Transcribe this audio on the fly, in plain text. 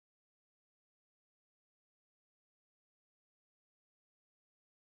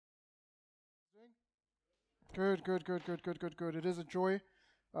Good, good, good, good, good, good, good. It is a joy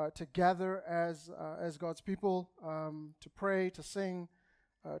to gather as God's people, to pray, to sing,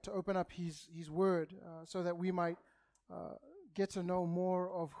 to open up His Word, so that we might get to know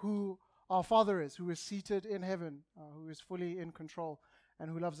more of who our Father is, who is seated in heaven, who is fully in control, and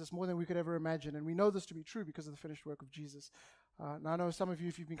who loves us more than we could ever imagine. And we know this to be true because of the finished work of Jesus. Now, I know some of you,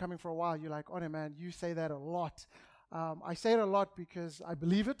 if you've been coming for a while, you're like, "Oh, no, man, you say that a lot." I say it a lot because I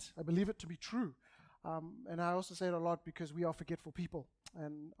believe it. I believe it to be true. And I also say it a lot because we are forgetful people.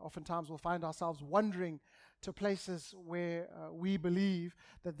 And oftentimes we'll find ourselves wandering to places where we believe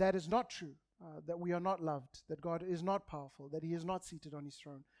that that is not true, that we are not loved, that God is not powerful, that He is not seated on His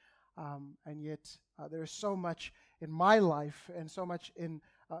throne. And yet there is so much in my life and so much in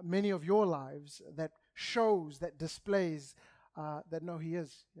many of your lives that shows, that displays that no, He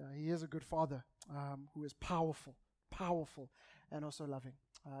is. He is a good Father who is powerful, and also loving.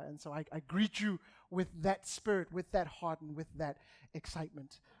 And so I greet you with that spirit, with that heart, and with that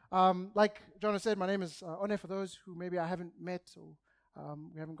excitement. Like Jonah said, my name is One. For those who maybe I haven't met or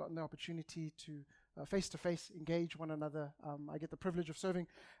we haven't gotten the opportunity to face-to-face engage one another, I get the privilege of serving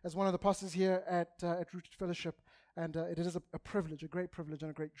as one of the pastors here at Rooted Fellowship, and it is a privilege, a great privilege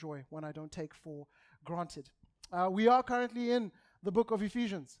and a great joy, one I don't take for granted. We are currently in the book of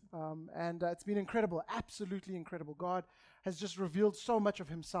Ephesians, and it's been incredible, absolutely incredible. God has just revealed so much of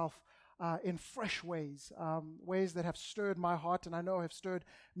Himself in fresh ways, ways that have stirred my heart, and I know have stirred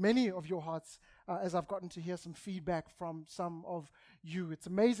many of your hearts as I've gotten to hear some feedback from some of you. It's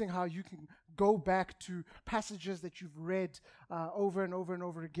amazing how you can go back to passages that you've read over and over and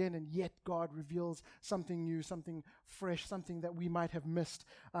over again, and yet God reveals something new, something fresh, something that we might have missed.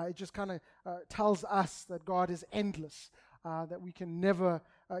 It just kind of tells us that God is endless, that we can never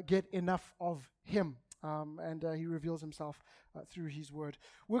get enough of Him. And He reveals Himself through His Word.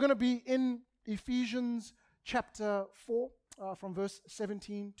 We're going to be in Ephesians Chapter 4, from verse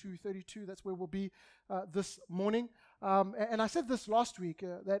 17 to 32. That's where we'll be this morning. And I said this last week,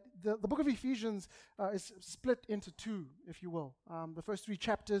 that the book of Ephesians is split into two, if you will. The first three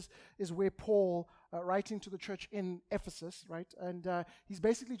chapters is where Paul, writing to the church in Ephesus, right? And he's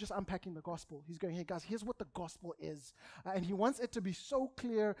basically just unpacking the gospel. He's going, "Hey guys, here's what the gospel is." And he wants it to be so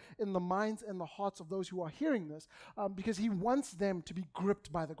clear in the minds and the hearts of those who are hearing this, because he wants them to be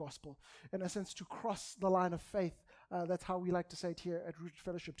gripped by the gospel, in a sense, to cross the line of faith. That's how we like to say it here at Rooted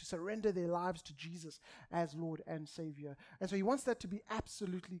Fellowship, to surrender their lives to Jesus as Lord and Savior. And so he wants that to be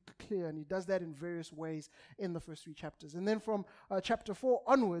absolutely clear, and he does that in various ways in the first three chapters. And then from chapter 4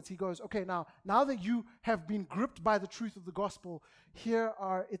 onwards, he goes, okay, now that you have been gripped by the truth of the gospel, here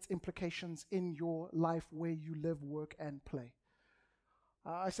are its implications in your life where you live, work, and play.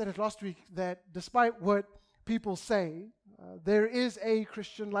 I said it last week that despite what people say, there is a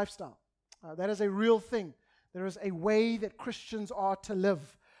Christian lifestyle. That is a real thing. There is a way that Christians are to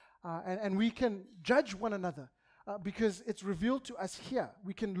live. And we can judge one another because it's revealed to us here.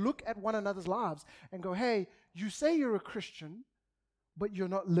 We can look at one another's lives and go, hey, you say you're a Christian, but you're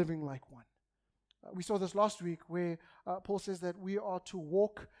not living like one. We saw this last week where Paul says that we are to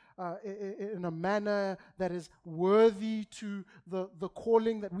walk in a manner that is worthy to the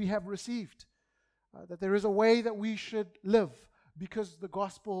calling that we have received. That there is a way that we should live because the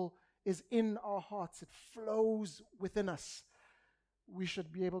gospel is in our hearts. It flows within us. We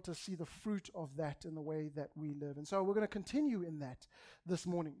should be able to see the fruit of that in the way that we live. And so we're going to continue in that this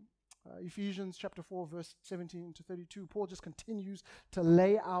morning. Ephesians chapter 4, verse 17 to 32, Paul just continues to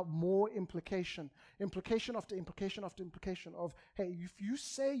lay out more implication after implication after implication of, hey, if you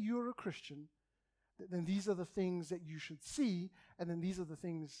say you're a Christian, then these are the things that you should see, and then these are the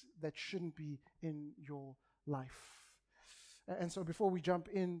things that shouldn't be in your life. And so before we jump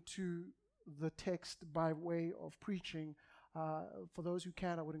into the text by way of preaching, for those who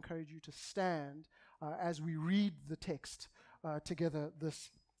can, I would encourage you to stand as we read the text together this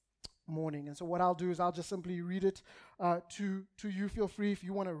morning. And so what I'll do is I'll just simply read it to you. Feel free if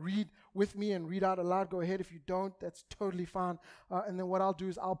you want to read with me and read out aloud, go ahead. If you don't, that's totally fine. And then what I'll do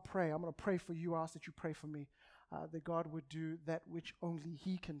is I'll pray. I'm going to pray for you. I ask that you pray for me, that God would do that which only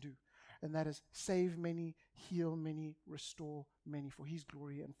He can do. And that is save many, heal many, restore many for His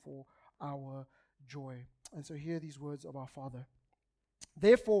glory and for our joy. And so hear these words of our Father.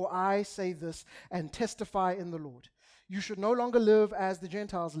 Therefore I say this and testify in the Lord. You should no longer live as the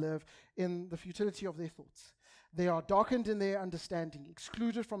Gentiles live in the futility of their thoughts. They are darkened in their understanding,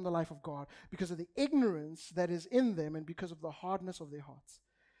 excluded from the life of God because of the ignorance that is in them and because of the hardness of their hearts.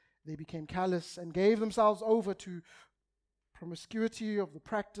 They became callous and gave themselves over to promiscuity of the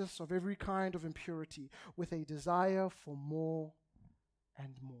practice of every kind of impurity with a desire for more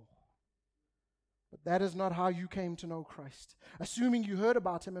and more. But that is not how you came to know Christ, assuming you heard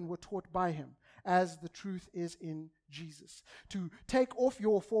about him and were taught by him, as the truth is in Jesus. To take off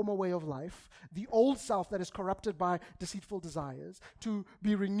your former way of life, the old self that is corrupted by deceitful desires, to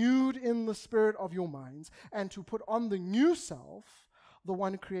be renewed in the spirit of your minds, and to put on the new self, the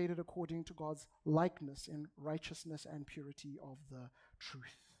one created according to God's likeness in righteousness and purity of the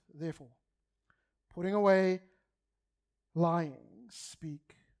truth. Therefore, putting away lying,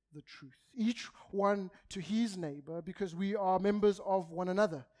 speak the truth, each one to his neighbor, because we are members of one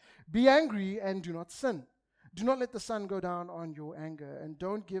another. Be angry and do not sin. Do not let the sun go down on your anger, and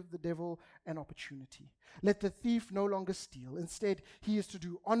don't give the devil an opportunity. Let the thief no longer steal. Instead, he is to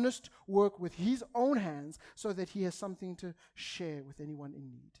do honest work with his own hands, so that he has something to share with anyone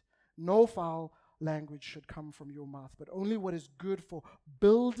in need. No foul language should come from your mouth, but only what is good for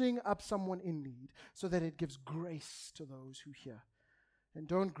building up someone in need, so that it gives grace to those who hear. And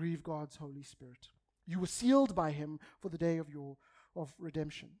don't grieve God's Holy Spirit. You were sealed by him for the day of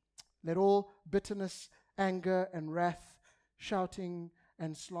redemption. Let all bitterness, anger, and wrath, shouting,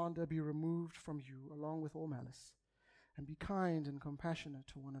 and slander be removed from you, along with all malice. And be kind and compassionate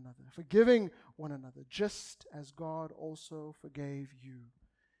to one another, forgiving one another, just as God also forgave you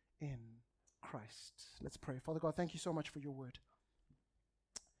in Christ. Let's pray. Father God, thank you so much for your word.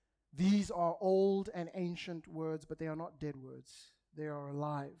 These are old and ancient words, but they are not dead words. They are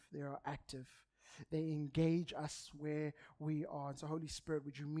alive. They are active. They engage us where we are. And so, Holy Spirit,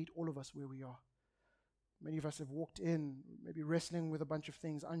 would you meet all of us where we are? Many of us have walked in, maybe wrestling with a bunch of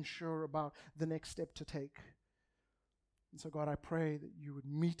things, unsure about the next step to take. And so, God, I pray that you would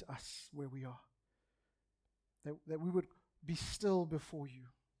meet us where we are, that we would be still before you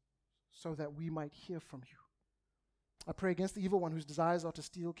so that we might hear from you. I pray against the evil one whose desires are to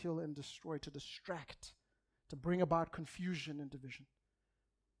steal, kill, and destroy, to distract, to bring about confusion and division.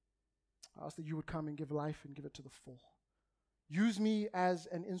 I ask that you would come and give life and give it to the full. Use me as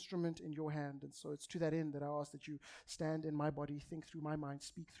an instrument in your hand. And so it's to that end that I ask that you stand in my body, think through my mind,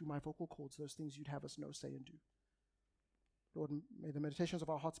 speak through my vocal cords, those things you'd have us know, say, and do. Lord, may the meditations of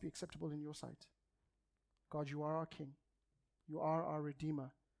our hearts be acceptable in your sight. God, you are our King. You are our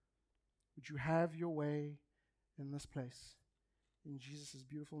Redeemer. Would you have your way in this place? In Jesus'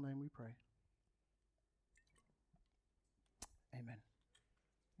 beautiful name we pray. Amen.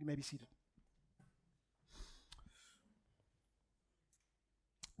 You may be seated.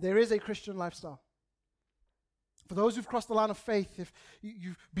 There is a Christian lifestyle. For those who've crossed the line of faith, if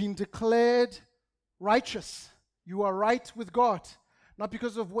you've been declared righteous, you are right with God, not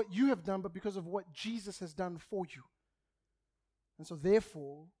because of what you have done, but because of what Jesus has done for you. And so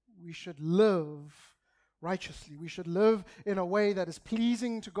therefore, we should live righteously. We should live in a way that is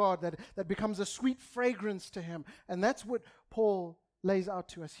pleasing to God, that becomes a sweet fragrance to him. And that's what Paul lays out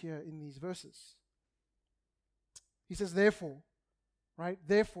to us here in these verses. He says, therefore, right?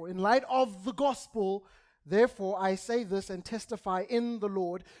 Therefore, in light of the gospel, therefore I say this and testify in the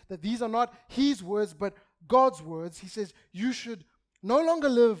Lord that these are not his words, but God's words. He says, you should no longer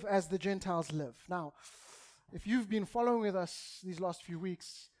live as the Gentiles live. Now, if you've been following with us these last few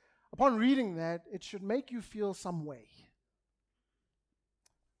weeks, upon reading that, it should make you feel some way.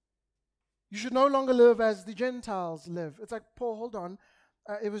 You should no longer live as the Gentiles live. It's like, Paul, hold on.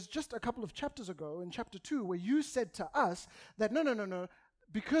 It was just a couple of chapters ago in chapter 2 where you said to us that no.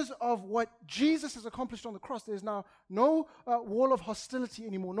 Because of what Jesus has accomplished on the cross, there's now no wall of hostility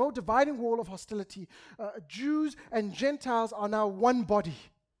anymore, no dividing wall of hostility. Jews and Gentiles are now one body.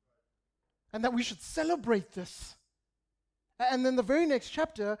 And that we should celebrate this. And then the very next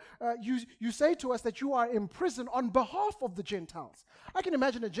chapter, you say to us that you are in prison on behalf of the Gentiles. I can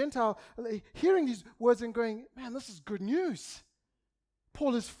imagine a Gentile hearing these words and going, man, this is good news.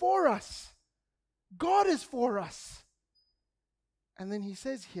 Paul is for us. God is for us. And then he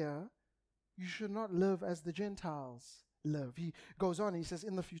says here, you should not live as the Gentiles live. He goes on and he says,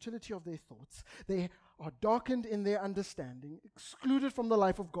 in the futility of their thoughts, they are darkened in their understanding, excluded from the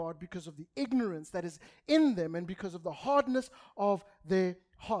life of God because of the ignorance that is in them and because of the hardness of their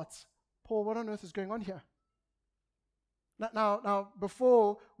hearts. Paul, what on earth is going on here? Now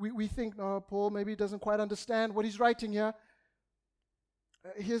before we think, no, Paul maybe doesn't quite understand what he's writing here.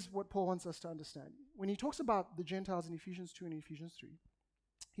 Here's what Paul wants us to understand. When he talks about the Gentiles in Ephesians 2 and Ephesians 3,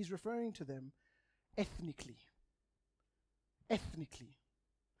 he's referring to them ethnically. Ethnically.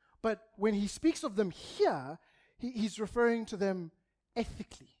 But when he speaks of them here, he's referring to them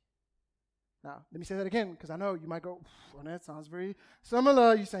ethically. Now, let me say that again, because I know you might go, oh, that sounds very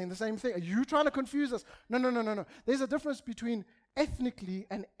similar. You're saying the same thing. Are you trying to confuse us? No. There's a difference between ethnically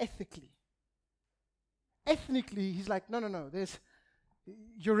and ethically. Ethnically, he's like, no.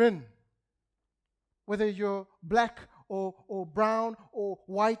 You're in. whether you're black or brown or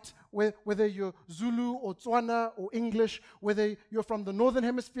white, whether you're Zulu or Tswana or English, whether you're from the northern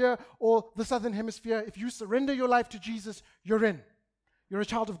hemisphere or the southern hemisphere, if you surrender your life to Jesus, you're in. You're a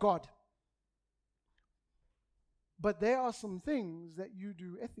child of God. But there are some things that you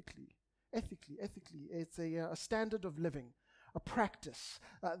do ethically. It's a standard of living, a practice.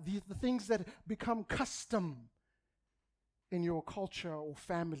 The things that become custom in your culture or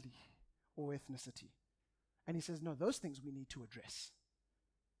family or ethnicity. And he says, no, those things we need to address.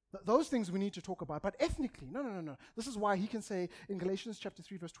 Those things we need to talk about. But ethnically, no. This is why he can say in Galatians chapter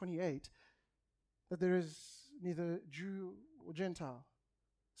 3, verse 28, that there is neither Jew or Gentile,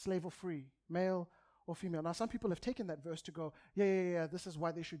 slave or free, male or female. Now, some people have taken that verse to go, yeah, this is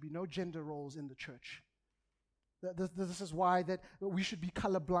why there should be no gender roles in the church. This is why that we should be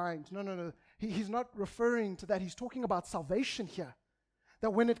colorblind. No. He's not referring to that. He's talking about salvation here.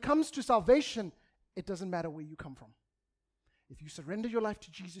 That when it comes to salvation, it doesn't matter where you come from. If you surrender your life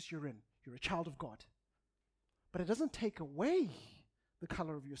to Jesus, you're in. You're a child of God. But it doesn't take away the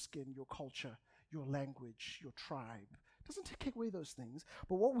color of your skin, your culture, your language, your tribe. It doesn't take away those things.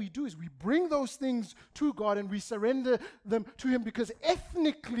 But what we do is we bring those things to God and we surrender them to Him, because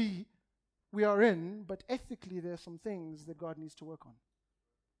ethnically we are in, but ethically there are some things that God needs to work on.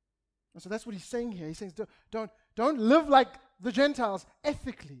 And so that's what he's saying here. He says, don't live like the Gentiles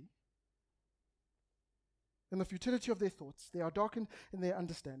ethically. In the futility of their thoughts, they are darkened in their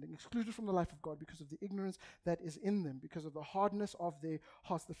understanding, excluded from the life of God because of the ignorance that is in them, because of the hardness of their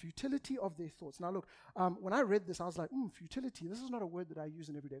hearts, the futility of their thoughts. Now look, when I read this, I was like, futility, this is not a word that I use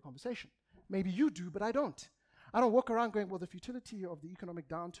in everyday conversation. Maybe you do, but I don't. I don't walk around going, well, the futility of the economic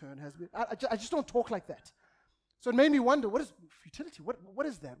downturn has been, I just don't talk like that. So it made me wonder, what is futility? What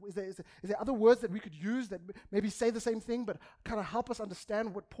is that? Is there other words that we could use that maybe say the same thing, but kind of help us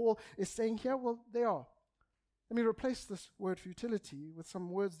understand what Paul is saying here? Well, they are. Let me replace this word futility with some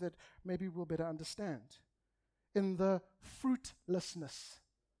words that maybe we'll better understand. In the fruitlessness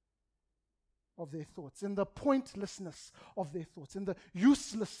of their thoughts, in the pointlessness of their thoughts, in the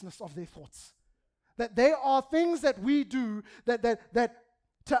uselessness of their thoughts. That there are things that we do that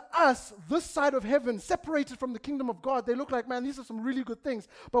to us, this side of heaven, separated from the kingdom of God, they look like, man, these are some really good things.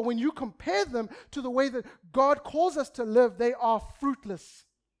 But when you compare them to the way that God calls us to live, they are fruitless,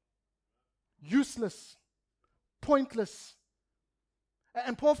 useless, pointless.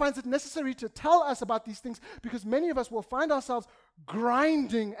 And Paul finds it necessary to tell us about these things because many of us will find ourselves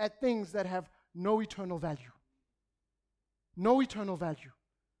grinding at things that have no eternal value. No eternal value.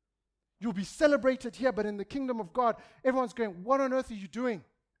 You'll be celebrated here, but in the kingdom of God, everyone's going, what on earth are you doing?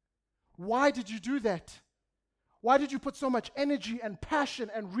 Why did you do that? Why did you put so much energy and passion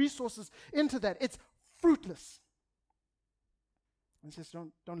and resources into that? It's fruitless. And he says,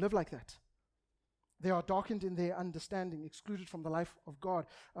 don't live like that. They are darkened in their understanding, excluded from the life of God.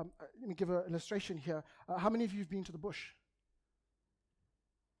 Let me give an illustration here. How many of you have been to the bush?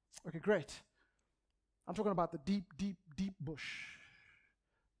 Okay, great. I'm talking about the deep, deep, deep bush.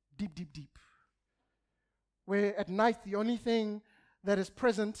 Deep, deep, deep. Where at night the only thing that is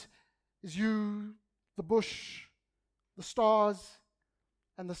present is you, the bush, the stars,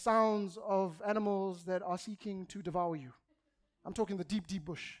 and the sounds of animals that are seeking to devour you. I'm talking the deep, deep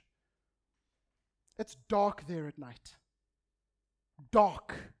bush. It's dark there at night.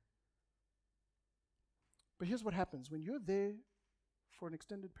 Dark. But here's what happens. When you're there for an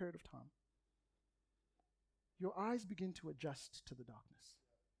extended period of time, your eyes begin to adjust to the darkness.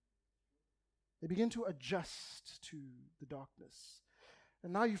 They begin to adjust to the darkness.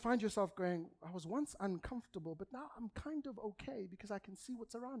 And now you find yourself going, I was once uncomfortable, but now I'm kind of okay because I can see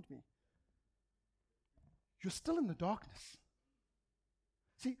what's around me. You're still in the darkness.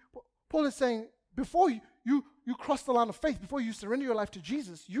 See, Paul is saying, before you cross the line of faith, before you surrender your life to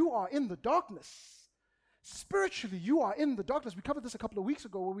Jesus, you are in the darkness. Spiritually, you are in the darkness. We covered this a couple of weeks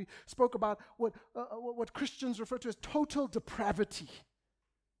ago where we spoke about what Christians refer to as total depravity.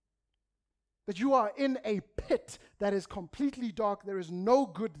 That you are in a pit that is completely dark. There is no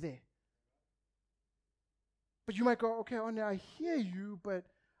good there. But you might go, okay, Anya, I hear you, but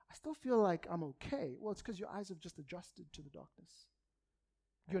I still feel like I'm okay. Well, it's because your eyes have just adjusted to the darkness.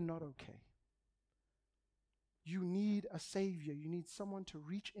 You're not okay. You need a savior. You need someone to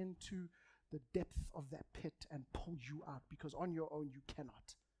reach into the depth of that pit and pull you out, because on your own you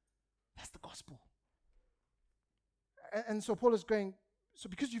cannot. That's the gospel. And so Paul is going, so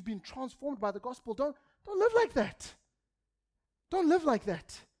because you've been transformed by the gospel, don't live like that. Don't live like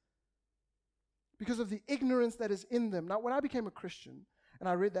that. Because of the ignorance that is in them. Now, when I became a Christian and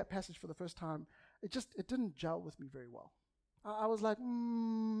I read that passage for the first time, it didn't gel with me very well. I was like,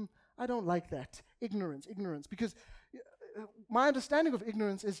 I don't like that. Ignorance. Because my understanding of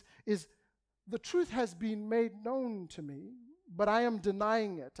ignorance is the truth has been made known to me, but I am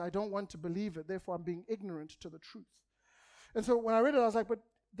denying it. I don't want to believe it. Therefore, I'm being ignorant to the truth. And so when I read it, I was like, but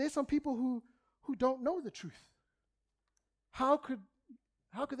there's some people who don't know the truth. How could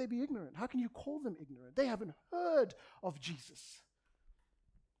they be ignorant? How can you call them ignorant? They haven't heard of Jesus.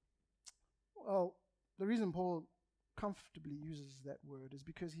 Well, the reason Paul comfortably uses that word is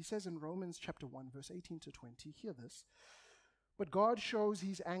because he says in Romans chapter 1, verse 18 to 20, hear this, but God shows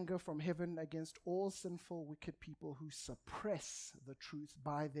his anger from heaven against all sinful, wicked people who suppress the truth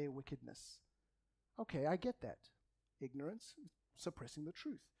by their wickedness. Okay, I get that. Ignorance, suppressing the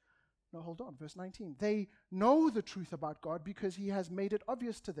truth. No, hold on, verse 19. They know the truth about God because he has made it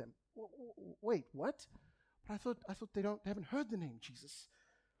obvious to them. Wait, what? But I thought they haven't heard the name Jesus.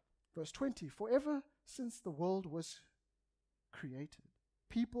 Verse 20, forever since the world was created,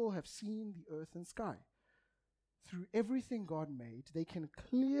 people have seen the earth and sky. Through everything God made, they can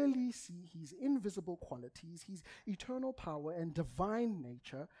clearly see his invisible qualities, his eternal power and divine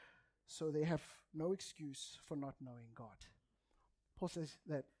nature, so they have no excuse for not knowing God. Paul says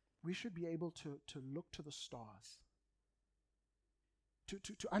that we should be able to look to the stars,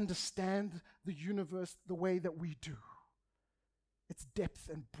 to understand the universe the way that we do. Its depth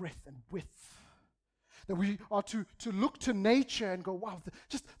and breadth and width. That we are to look to nature and go, wow,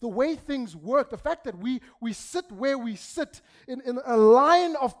 just the way things work. The fact that we sit where we sit in a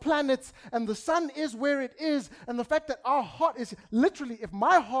line of planets and the sun is where it is. And the fact that our heart is literally, if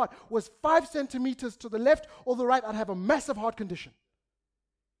my heart was 5 centimeters to the left or the right, I'd have a massive heart condition.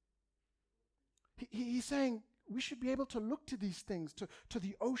 He's saying we should be able to look to these things, to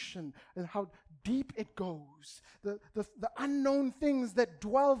the ocean and how deep it goes, the unknown things that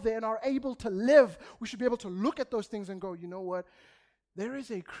dwell there and are able to live. We should be able to look at those things and go, you know what? There is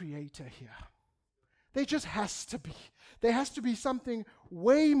a creator here. There just has to be. There has to be something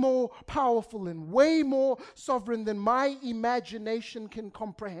way more powerful and way more sovereign than my imagination can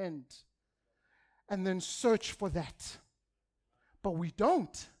comprehend. And then search for that. But we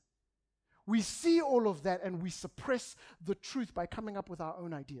don't. We see all of that and we suppress the truth by coming up with our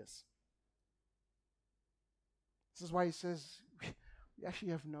own ideas. This is why he says we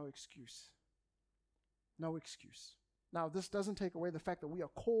actually have no excuse. No excuse. Now, this doesn't take away the fact that we are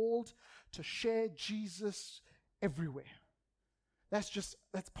called to share Jesus everywhere. That's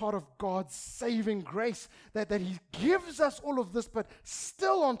part of God's saving grace, that he gives us all of this, but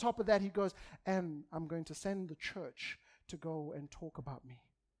still on top of that he goes, and I'm going to send the church to go and talk about me.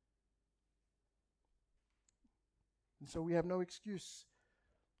 And so we have no excuse.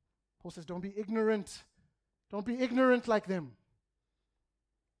 Paul says, don't be ignorant. Don't be ignorant like them.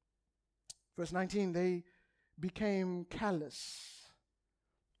 Verse 19, they became callous.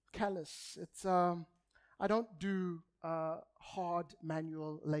 Callous. It's, I don't do hard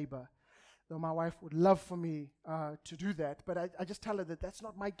manual labor, though my wife would love for me to do that. But I just tell her that that's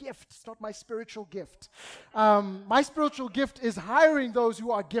not my gift. It's not my spiritual gift. My spiritual gift is hiring those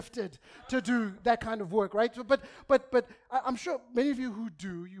who are gifted to do that kind of work, right? But I'm sure many of you who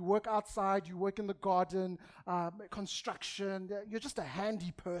do, you work outside, you work in the garden, construction, you're just a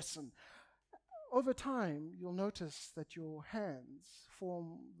handy person. Over time, you'll notice that your hands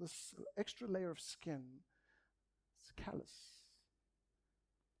form this extra layer of skin. It's callous.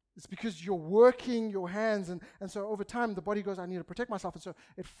 It's because you're working your hands, and so over time the body goes, I need to protect myself, and so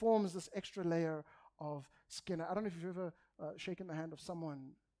it forms this extra layer of skin. I don't know if you've ever shaken the hand of someone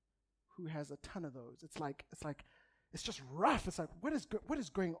who has a ton of those. It's just rough. It's like, what is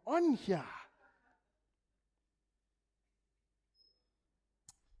going on here?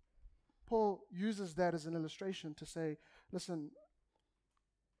 Paul uses that as an illustration to say, listen,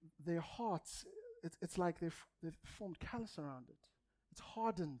 their hearts, it's like they've formed callus around it. It's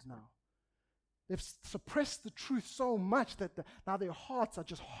hardened now. They've suppressed the truth so much that now their hearts are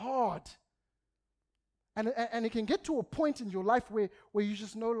just hard. And it can get to a point in your life where you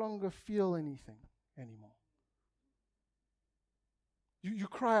just no longer feel anything anymore. You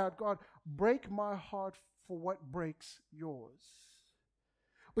cry out, God, break my heart for what breaks yours.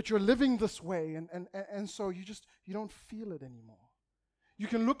 But you're living this way, and so you don't feel it anymore. You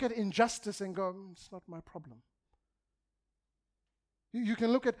can look at injustice and go, it's not my problem. You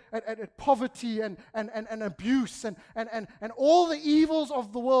can look at poverty and abuse and all the evils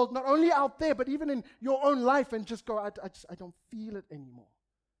of the world, not only out there, but even in your own life, and just go, I don't feel it anymore.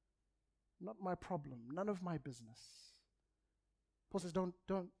 Not my problem, none of my business. Paul says, don't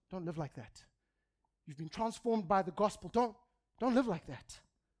live like that. You've been transformed by the gospel. Don't live like that.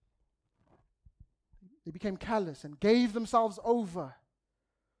 They became callous and gave themselves over.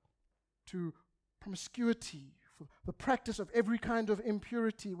 to promiscuity, for the practice of every kind of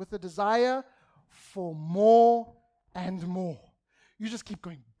impurity, with a desire for more and more. You just keep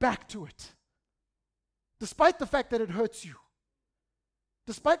going back to it, despite the fact that it hurts you,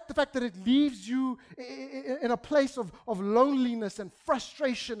 despite the fact that it leaves you in a place of loneliness and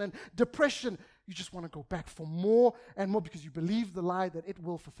frustration and depression. You just want to go back for more and more because you believe the lie that it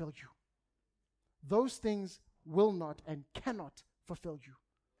will fulfill you. Those things will not and cannot fulfill you.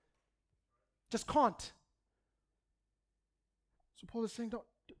 Just can't. So Paul is saying,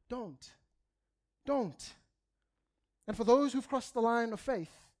 don't. And for those who've crossed the line of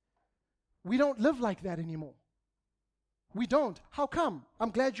faith, we don't live like that anymore. We don't. How come?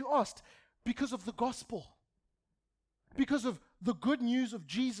 I'm glad you asked. Because of the gospel. Because of the good news of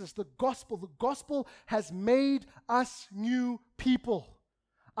Jesus, the gospel. The gospel has made us new people.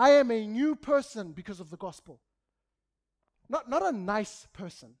 I am a new person because of the gospel. Not a nice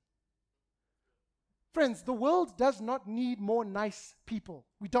person. Friends, the world does not need more nice people.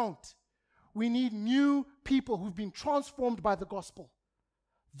 We don't. We need new people who've been transformed by the gospel.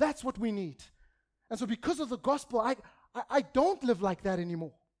 That's what we need. And so because of the gospel, I don't live like that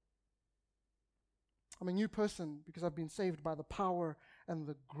anymore. I'm a new person because I've been saved by the power and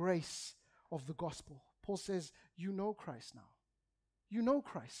the grace of the gospel. Paul says, you know Christ now. You know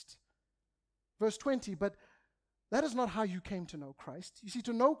Christ. Verse 20, but that is not how you came to know Christ. You see,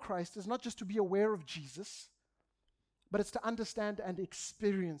 to know Christ is not just to be aware of Jesus, but it's to understand and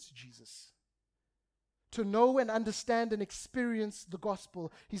experience Jesus. To know and understand and experience the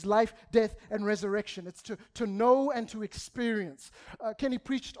gospel, his life, death, and resurrection. It's to know and to experience. Kenny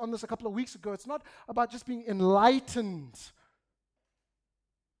preached on this a couple of weeks ago. It's not about just being enlightened,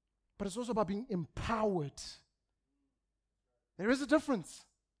 but it's also about being empowered. There is a difference.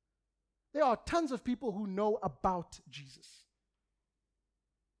 There are tons of people who know about Jesus.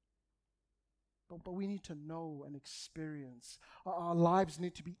 But we need to know and experience. Our lives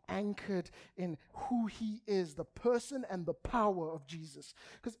need to be anchored in who he is, the person and the power of Jesus.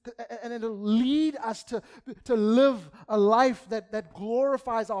 And it'll lead us to live a life that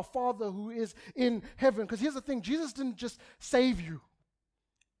glorifies our Father who is in heaven. Because here's the thing, Jesus didn't just save you,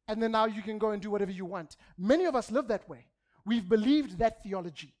 and then now you can go and do whatever you want. Many of us live that way. We've believed that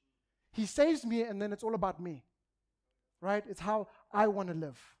theology. He saves me, and then it's all about me. Right? It's how I want to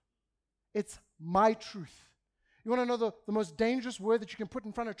live. It's my truth. You want to know the most dangerous word that you can put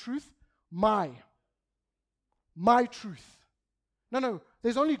in front of truth? My truth. No,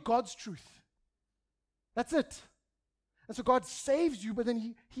 there's only God's truth. That's it. And so God saves you, but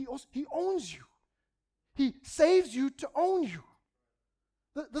then he owns you. He saves you to own you.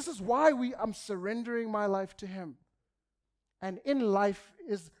 This is why I'm surrendering my life to him. And in life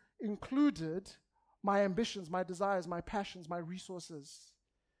is included my ambitions, my desires, my passions, my resources,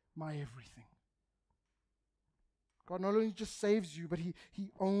 my everything. God not only just saves you, but he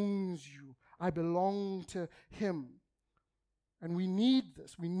owns you. I belong to him. And we need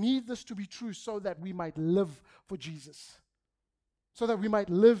this. We need this to be true so that we might live for Jesus. So that we might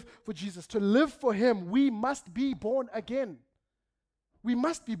live for Jesus. To live for him, we must be born again. We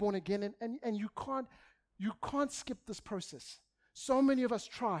must be born again, and you can't skip this process. So many of us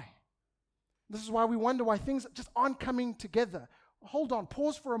try. This is why we wonder why things just aren't coming together. Hold on,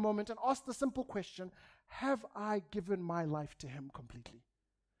 pause for a moment and ask the simple question, have I given my life to him completely?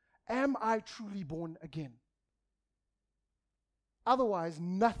 Am I truly born again? Otherwise,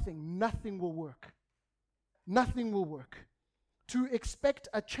 nothing will work. Nothing will work. To expect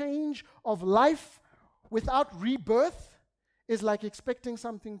a change of life without rebirth is like expecting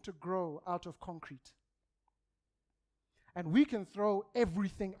something to grow out of concrete. And we can throw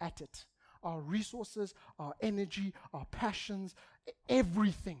everything at it. Our resources, our energy, our passions,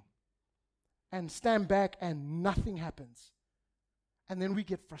 everything. And stand back and nothing happens. And then we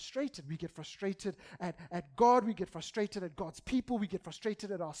get frustrated. We get frustrated at God. We get frustrated at God's people. We get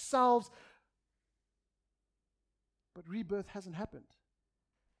frustrated at ourselves. But rebirth hasn't happened.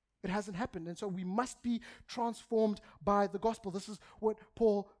 It hasn't happened. And so we must be transformed by the gospel. This is what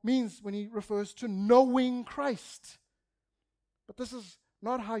Paul means when he refers to knowing Christ. But this is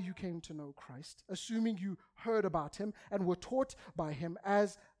not how you came to know Christ, assuming you heard about him and were taught by him,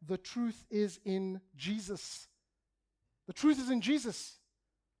 as the truth is in Jesus. The truth is in Jesus.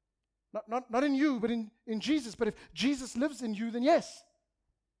 Not in you, but in Jesus. But if Jesus lives in you, then yes.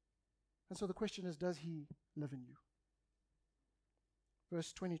 And so the question is, does he live in you?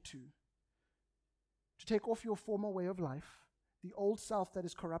 Verse 22. To take off your former way of life, the old self that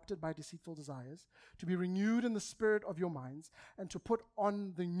is corrupted by deceitful desires, to be renewed in the spirit of your minds, and to put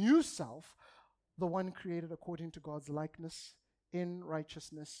on the new self, the one created according to God's likeness in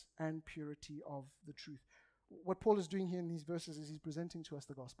righteousness and purity of the truth. What Paul is doing here in these verses is he's presenting to us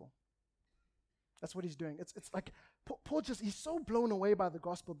the gospel. That's what he's doing. It's like Paul he's so blown away by the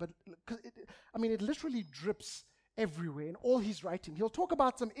gospel, but it literally drips everywhere in all he's writing. He'll talk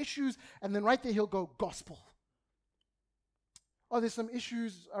about some issues, and then right there he'll go, gospel. Oh, there's some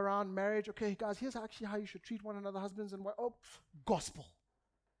issues around marriage. Okay, guys, here's actually how you should treat one another, husbands and wives. Oh, gospel.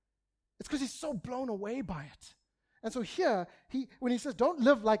 It's because he's so blown away by it. And so here, when he says, don't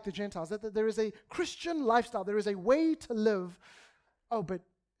live like the Gentiles, that there is a Christian lifestyle, there is a way to live. Oh, but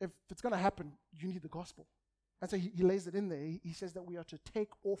if it's going to happen, you need the gospel. And so he lays it in there. He says that we are to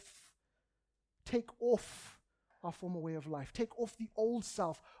take off our former way of life, take off the old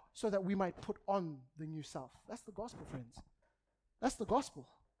self so that we might put on the new self. That's the gospel, friends. That's the gospel.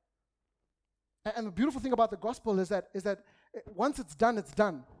 And the beautiful thing about the gospel is that once it's done, it's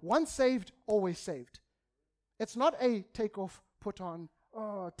done. Once saved, always saved. It's not a take off, put on,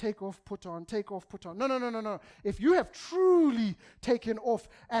 take off, put on, take off, put on. No. If you have truly taken off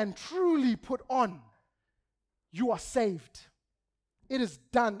and truly put on, you are saved. It is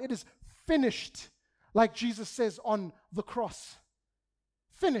done. It is finished, like Jesus says on the cross.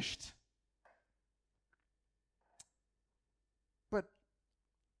 Finished. But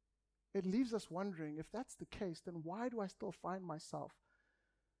it leaves us wondering, if that's the case, then why do I still find myself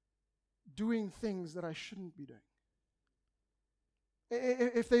doing things that I shouldn't be doing?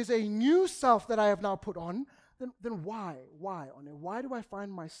 If there's a new self that I have now put on, then why? Why do I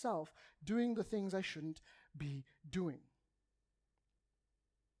find myself doing the things I shouldn't be doing?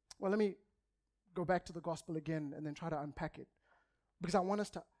 Well, let me go back to the gospel again and then try to unpack it, because I want us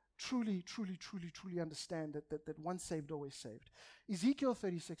to truly understand that once saved, always saved. Ezekiel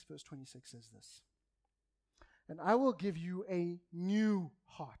 36 verse 26 says this: "And I will give you a new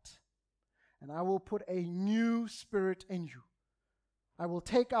heart, and I will put a new spirit in you. I will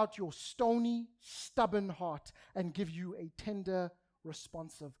take out your stony, stubborn heart and give you a tender,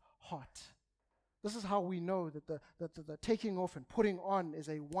 responsive heart." This is how we know that the taking off and putting on is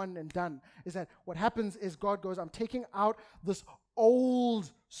a one and done. Is that what happens is God goes, I'm taking out this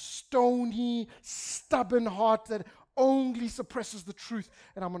old, stony, stubborn heart that only suppresses the truth,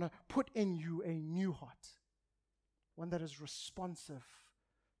 and I'm going to put in you a new heart, one that is responsive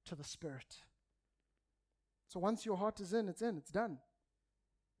to the Spirit. So once your heart is in, it's done.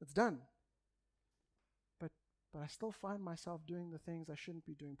 It's done. But I still find myself doing the things I shouldn't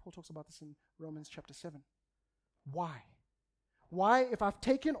be doing. Paul talks about this in Romans chapter 7. Why? Why, if I've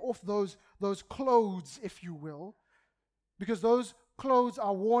taken off those clothes, if you will, because those clothes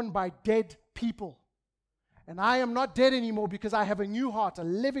are worn by dead people, and I am not dead anymore because I have a new heart, a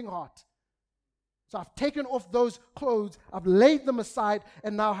living heart. So I've taken off those clothes, I've laid them aside,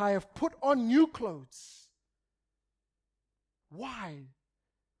 and now I have put on new clothes. Why?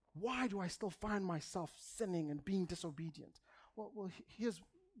 Why do I still find myself sinning and being disobedient? Well, here's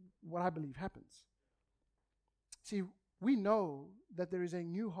what I believe happens. See, we know that there is a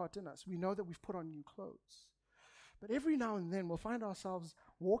new heart in us. We know that we've put on new clothes. But every now and then we'll find ourselves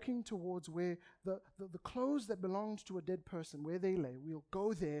walking towards where the clothes that belonged to a dead person, where they lay, we'll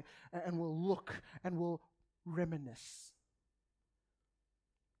go there and we'll look and we'll reminisce.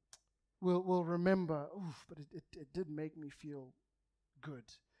 We'll remember, but it did make me feel good.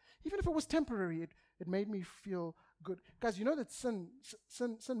 Even if it was temporary, it made me feel good. Guys, you know that sin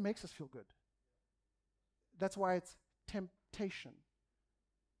makes us feel good. That's why it's temptation.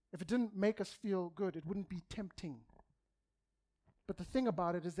 If it didn't make us feel good, it wouldn't be tempting. But the thing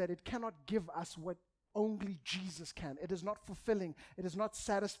about it is that it cannot give us what only Jesus can. It is not fulfilling. It is not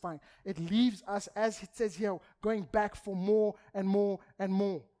satisfying. It leaves us, as it says here, going back for more and more and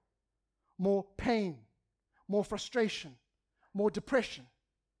more. More pain, more frustration, more depression.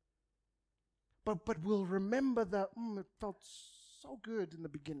 But we'll remember that it felt so good in the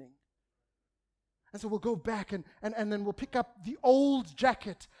beginning. And so we'll go back and then we'll pick up the old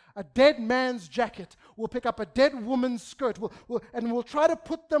jacket, a dead man's jacket. We'll pick up a dead woman's skirt. We'll try to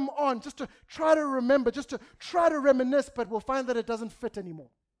put them on just to try to remember, just to try to reminisce, but we'll find that it doesn't fit anymore.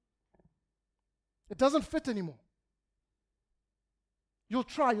 It doesn't fit anymore. You'll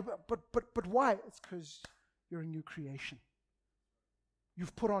try, but why? It's because you're a new creation.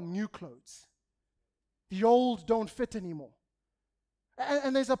 You've put on new clothes. The old don't fit anymore.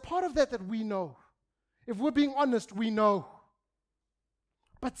 And there's a part of that we know. If we're being honest, we know.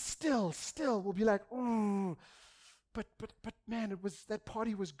 But still, we'll be like, but man, that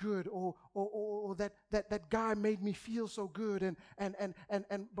party was good, or that guy made me feel so good,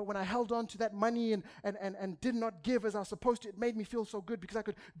 but when I held on to that money and did not give as I was supposed to, it made me feel so good because I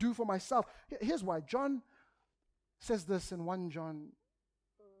could do for myself. Here's why. John says this in 1 John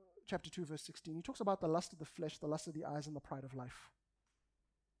chapter 2, verse 16. He talks about the lust of the flesh, the lust of the eyes, and the pride of life.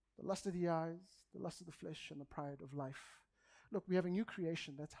 The lust of the eyes, the lust of the flesh, and the pride of life. Look, we have a new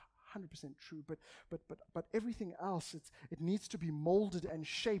creation. That's 100% true. But everything else, it needs to be molded and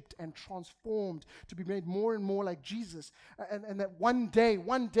shaped and transformed to be made more and more like Jesus. And that one day,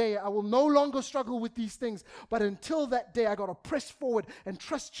 I will no longer struggle with these things. But until that day, I got to press forward and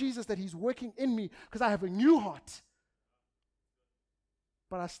trust Jesus that He's working in me because I have a new heart.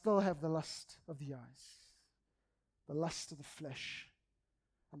 But I still have the lust of the eyes, the lust of the flesh,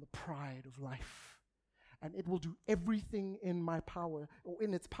 and the pride of life. And it will do everything in my power, or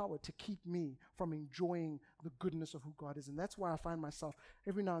in its power, to keep me from enjoying the goodness of who God is. And that's why I find myself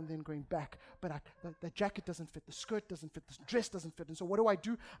every now and then going back. But the jacket doesn't fit, the skirt doesn't fit, the dress doesn't fit. And so what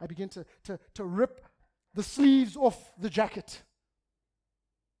do? I begin to rip the sleeves off the jacket.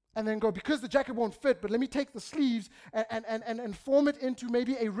 And then go, because the jacket won't fit, but let me take the sleeves and form it into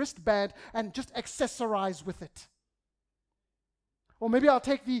maybe a wristband and just accessorize with it. Or maybe I'll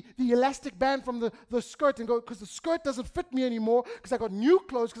take the elastic band from the skirt and go, because the skirt doesn't fit me anymore, because I got new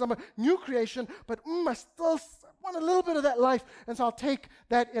clothes, because I'm a new creation, but I still want a little bit of that life. And so I'll take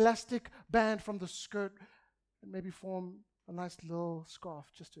that elastic band from the skirt and maybe form a nice little scarf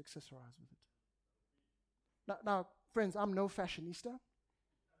just to accessorize with it. Now, friends, I'm no fashionista.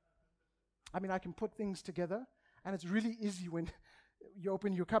 I mean, I can put things together, and it's really easy when you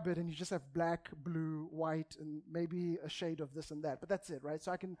open your cupboard and you just have black, blue, white, and maybe a shade of this and that. But that's it, right?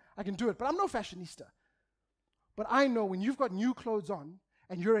 So I can do it. But I'm no fashionista. But I know when you've got new clothes on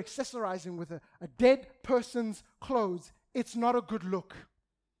and you're accessorizing with a dead person's clothes, it's not a good look.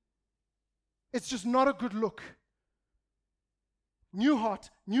 It's just not a good look. New heart,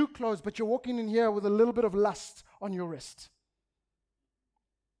 new clothes, but you're walking in here with a little bit of lust on your wrist.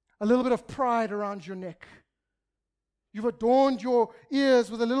 A little bit of pride around your neck. You've adorned your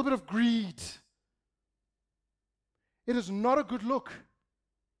ears with a little bit of greed. It is not a good look.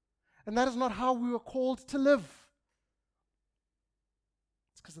 And that is not how we were called to live.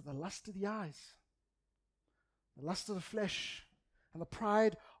 It's because of the lust of the eyes, the lust of the flesh, and the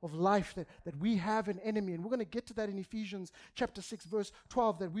pride of life that we have an enemy. And we're going to get to that in Ephesians Chapter 6, verse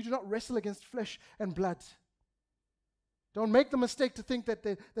 12, that we do not wrestle against flesh and blood. Don't make the mistake to think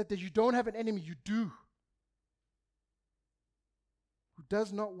that you don't have an enemy. You do. Who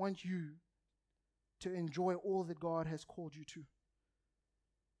does not want you to enjoy all that God has called you to.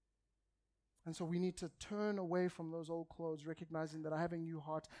 And so we need to turn away from those old clothes, recognizing that I have a new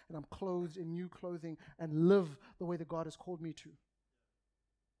heart and I'm clothed in new clothing and live the way that God has called me to.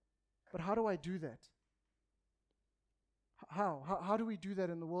 But how do I do that? How do we do that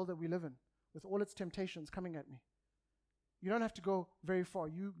in the world that we live in, with all its temptations coming at me? You don't have to go very far.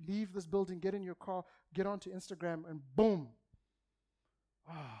 You leave this building, get in your car, get onto Instagram, and boom.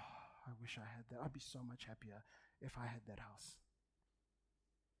 Oh, I wish I had that. I'd be so much happier if I had that house.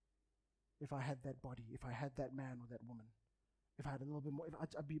 If I had that body, if I had that man or that woman, if I had a little bit more,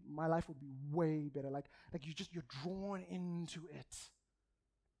 my life would be way better. Like you're drawn into it.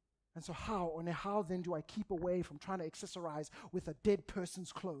 And so how then do I keep away from trying to accessorize with a dead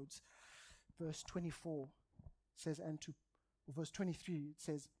person's clothes? Verse 24 says, verse 23, it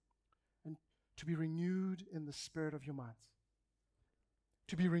says, and to be renewed in the spirit of your minds.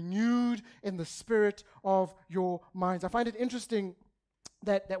 To be renewed in the spirit of your minds. I find it interesting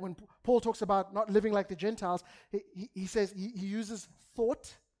that when Paul talks about not living like the Gentiles, he says he uses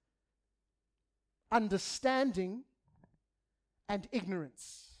thought, understanding, and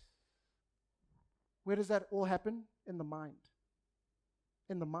ignorance. Where does that all happen? In the mind.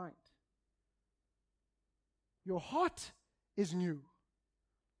 In the mind. Your heart is new,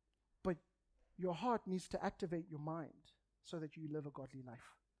 but your heart needs to activate your mind so that you live a godly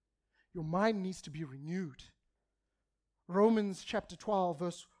life. Your mind needs to be renewed. Romans chapter 12,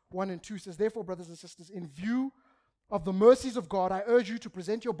 verse 1 and 2 says, therefore, brothers and sisters, in view of the mercies of God, I urge you to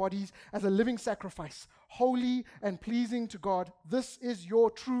present your bodies as a living sacrifice, holy and pleasing to God. This is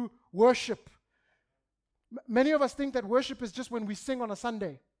your true worship. Many of us think that worship is just when we sing on a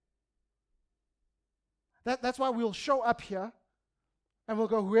Sunday. That's why we'll show up here and we'll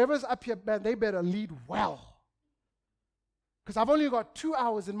go, whoever's up here, man, they better lead well. Because I've only got 2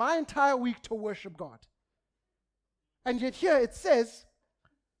 hours in my entire week to worship God. And yet here it says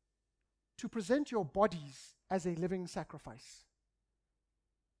to present your bodies as a living sacrifice.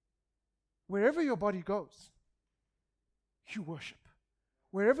 Wherever your body goes, you worship.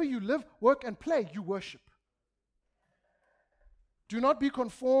 Wherever you live, work, and play, you worship. Do not be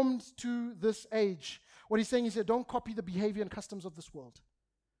conformed to this age. What he's saying is that don't copy the behavior and customs of this world,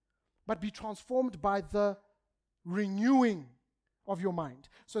 but be transformed by the renewing of your mind,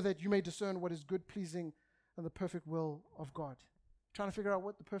 so that you may discern what is good, pleasing, and the perfect will of God. Trying to figure out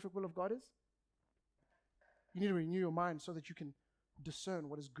what the perfect will of God is? You need to renew your mind so that you can discern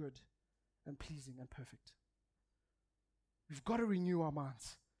what is good and pleasing and perfect. We've got to renew our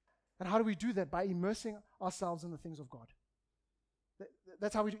minds. And how do we do that? By immersing ourselves in the things of God.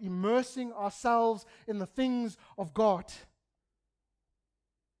 That's how we do, immersing ourselves in the things of God.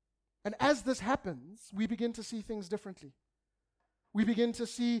 And as this happens, we begin to see things differently. We begin to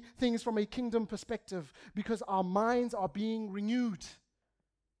see things from a kingdom perspective because our minds are being renewed.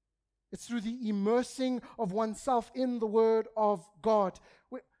 It's through the immersing of oneself in the Word of God.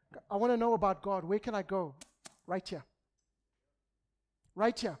 I want to know about God. Where can I go? Right here.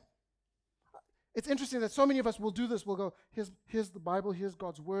 Right here. It's interesting that so many of us will do this. We'll go, here's the Bible, here's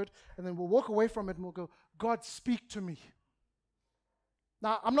God's Word, and then we'll walk away from it and we'll go, God, speak to me.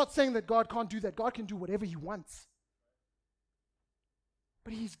 Now, I'm not saying that God can't do that. God can do whatever He wants.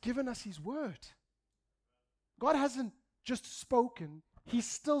 But He's given us His Word. God hasn't just spoken. He's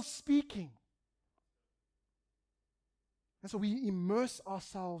still speaking. And so we immerse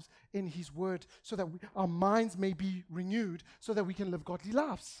ourselves in His Word so that our minds may be renewed so that we can live godly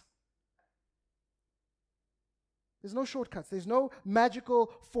lives. There's no shortcuts. There's no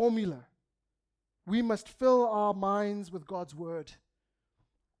magical formula. We must fill our minds with God's Word.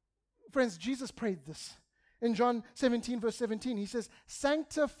 Friends, Jesus prayed this. In John 17, verse 17, He says,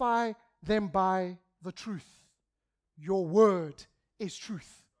 sanctify them by the truth. Your word is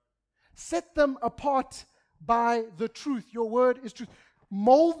truth. Set them apart by the truth. Your word is truth.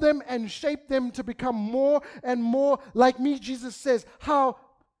 Mold them and shape them to become more and more like me, Jesus says. How?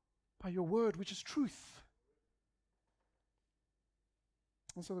 By your word, which is truth.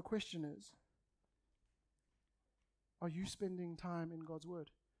 And so the question is, are you spending time in God's word?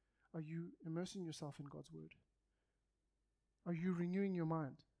 Are you immersing yourself in God's word? Are you renewing your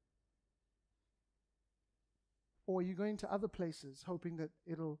mind? Or are you going to other places hoping that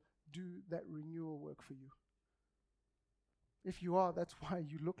it'll do that renewal work for you? If you are, that's why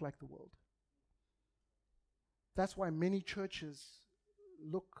you look like the world. That's why many churches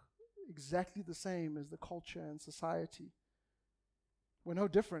look exactly the same as the culture and society. We're no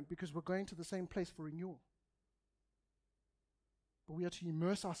different because we're going to the same place for renewal. But we are to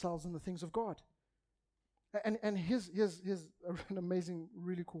immerse ourselves in the things of God. And here's an amazing,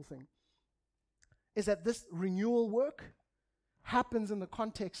 really cool thing, is that this renewal work happens in the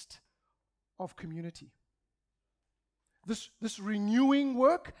context of community. This renewing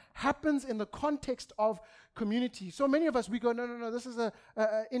work happens in the context of community. So many of us, we go, no, this is a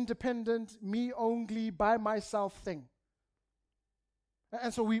independent, me only, by myself thing.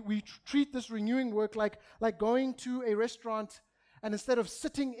 And so we treat this renewing work like going to a restaurant, and instead of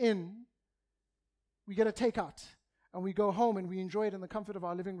sitting in, we get a takeout, and we go home and we enjoy it in the comfort of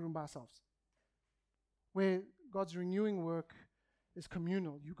our living room by ourselves. Where God's renewing work is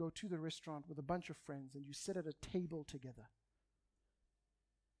communal. You go to the restaurant with a bunch of friends and you sit at a table together.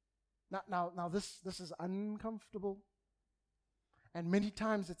 Now this is uncomfortable, and many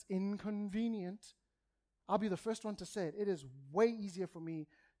times it's inconvenient. I'll be the first one to say it. It is way easier for me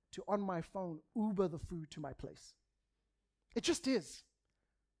to, on my phone, Uber the food to my place. It just is.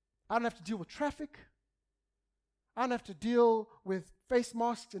 I don't have to deal with traffic. I don't have to deal with face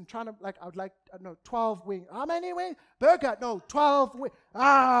masks and trying to, I would like, 12 wings. How many wings? Burger? No, 12 wings.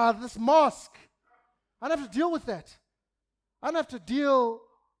 This mask. I don't have to deal with that. I don't have to deal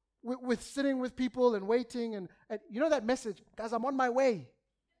with sitting with people and waiting. And you know that message, guys, I'm on my way.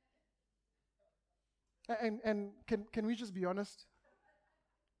 And can we just be honest?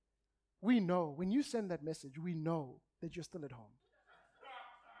 We know, when you send that message, we know that you're still at home.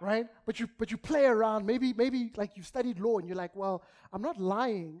 Right? But you play around. Maybe like you've studied law and you're like, well, I'm not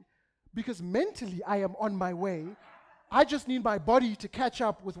lying because mentally I am on my way. I just need my body to catch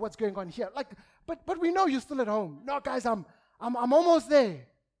up with what's going on here. But we know you're still at home. No, guys, I'm almost there.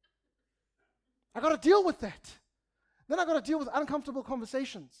 I got to deal with that. Then I got to deal with uncomfortable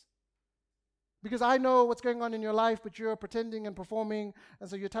conversations. Because I know what's going on in your life, but you're pretending and performing, and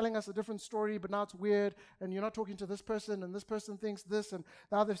so you're telling us a different story, but now it's weird, and you're not talking to this person, and this person thinks this, and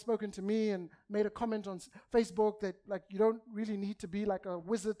now they've spoken to me and made a comment on Facebook that, you don't really need to be like a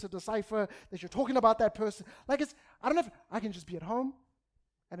wizard to decipher that you're talking about that person. I can just be at home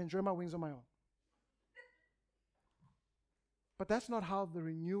and enjoy my wings on my own. But that's not how the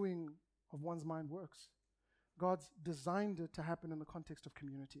renewing of one's mind works. God's designed it to happen in the context of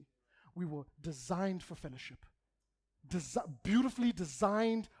community. We were designed for fellowship. Beautifully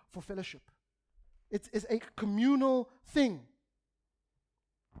designed for fellowship. It's a communal thing.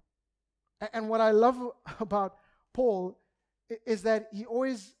 And what I love about Paul is that he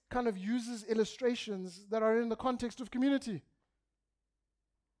always kind of uses illustrations that are in the context of community.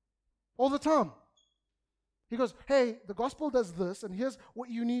 All the time. He goes, hey, the gospel does this, and here's what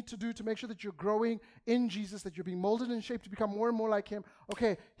you need to do to make sure that you're growing in Jesus, that you're being molded and shaped to become more and more like him.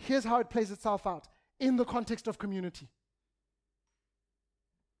 Okay, here's how it plays itself out in the context of community.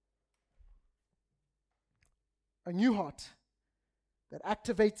 A new heart that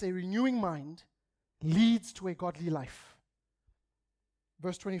activates a renewing mind leads to a godly life.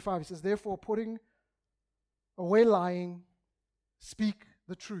 Verse 25, it says, therefore, putting away lying, speak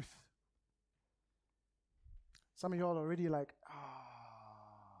the truth. Some of y'all are already like,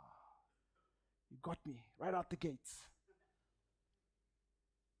 you got me right out the gates.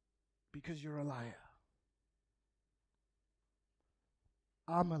 Because you're a liar.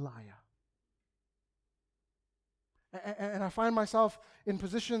 I'm a liar. And I find myself in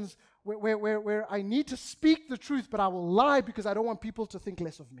positions where I need to speak the truth, but I will lie because I don't want people to think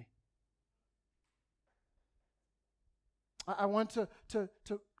less of me. I want to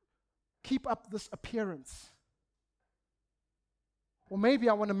keep up this appearance. Or maybe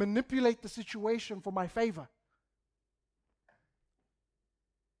I want to manipulate the situation for my favor.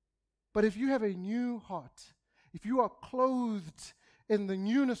 But if you have a new heart, if you are clothed in the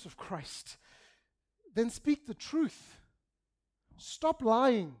newness of Christ, then speak the truth. Stop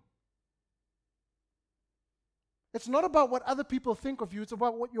lying. It's not about what other people think of you, it's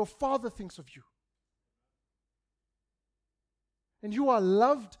about what your Father thinks of you. And you are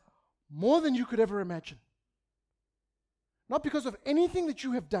loved more than you could ever imagine. Not because of anything that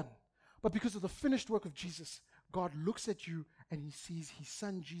you have done, but because of the finished work of Jesus. God looks at you and he sees his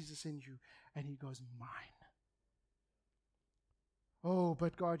Son Jesus in you, and he goes, mine. Oh,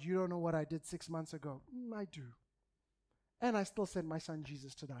 but God, you don't know what I did 6 months ago. I do. And I still sent my Son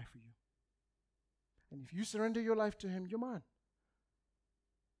Jesus to die for you. And if you surrender your life to him, you're mine.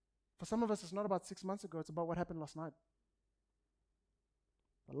 For some of us, it's not about 6 months ago. It's about what happened last night.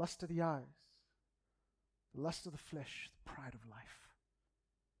 The lust of the eyes, the lust of the flesh, the pride of life.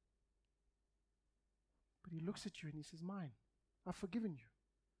 But he looks at you and he says, mine. I've forgiven you.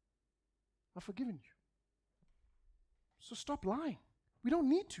 I've forgiven you. So stop lying. We don't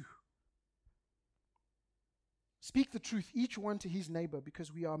need to. Speak the truth, each one to his neighbor,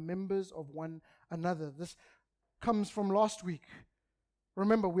 because we are members of one another. This comes from last week.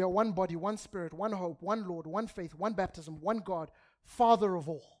 Remember, we are one body, one spirit, one hope, one Lord, one faith, one baptism, one God, Father of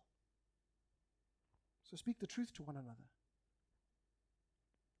all. So speak the truth to one another.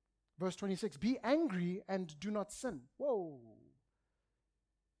 Verse 26, be angry and do not sin. Whoa.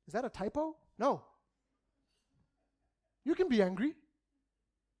 Is that a typo? No. You can be angry.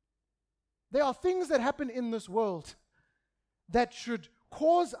 There are things that happen in this world that should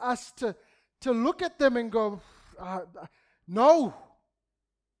cause us to look at them and go, no.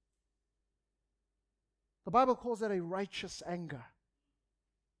 The Bible calls that a righteous anger.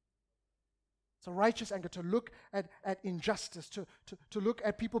 It's a righteous anger to look at injustice, to look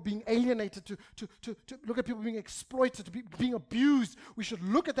at people being alienated, to look at people being exploited, to being abused. We should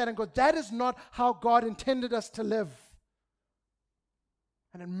look at that and go, that is not how God intended us to live.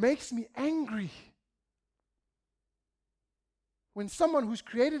 And it makes me angry when someone who's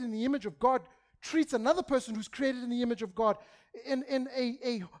created in the image of God treats another person who's created in the image of God in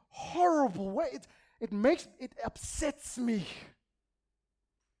a horrible way. It upsets me.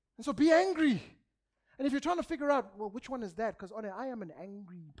 And so be angry. And if you're trying to figure out, well, which one is that? Because I am an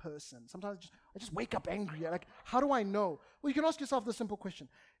angry person. Sometimes I just wake up angry. Like, how do I know? Well, you can ask yourself the simple question.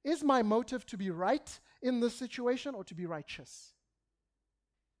 Is my motive to be right in this situation or to be righteous?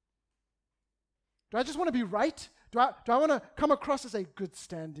 Do I just want to be right? Do I want to come across as a good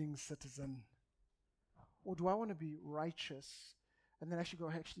standing citizen? Or do I want to be righteous and then actually go,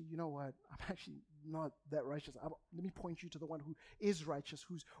 actually, you know what? I'm actually not that righteous. Let me point you to the one who is righteous,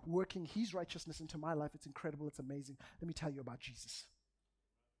 who's working his righteousness into my life. It's incredible. It's amazing. Let me tell you about Jesus.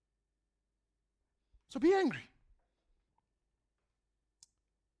 So be angry.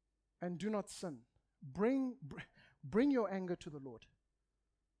 And do not sin. Bring your anger to the Lord.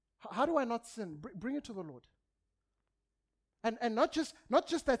 How do I not sin? Bring it to the Lord. And not just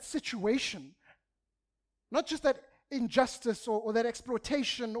that situation, not just that injustice or that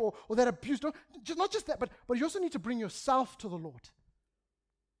exploitation or that abuse. Not just that, but you also need to bring yourself to the Lord.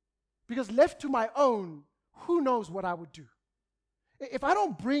 Because left to my own, who knows what I would do? If I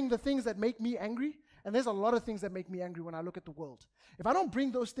don't bring the things that make me angry, and there's a lot of things that make me angry when I look at the world. If I don't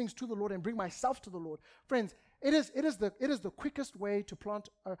bring those things to the Lord and bring myself to the Lord, friends, it is the quickest way to plant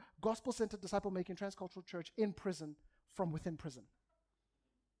a gospel-centered, disciple-making, transcultural church in prison from within prison.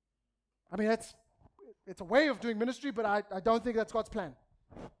 I mean, it's a way of doing ministry, but I don't think that's God's plan.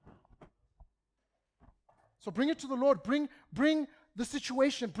 So bring it to the Lord. Bring the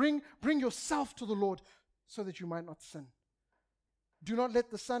situation. Bring yourself to the Lord so that you might not sin. Do not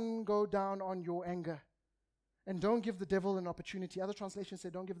let the sun go down on your anger. And don't give the devil an opportunity. Other translations say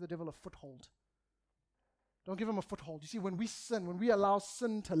don't give the devil a foothold. Don't give him a foothold. You see, when we sin, when we allow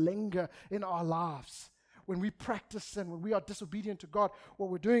sin to linger in our lives, when we practice sin, when we are disobedient to God,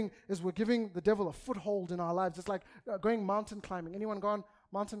 what we're doing is we're giving the devil a foothold in our lives. It's like going mountain climbing. Anyone gone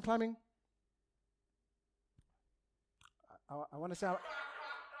mountain climbing? I want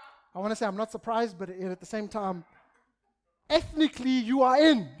to say I'm not surprised, but at the same time, ethnically you are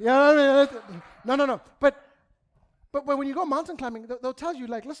in. You know what I mean? No. But when you go mountain climbing, they'll tell you,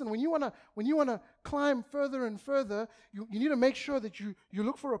 like, listen, when you wanna climb further and further, you need to make sure that you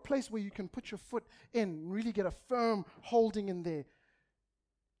look for a place where you can put your foot in and really get a firm holding in there.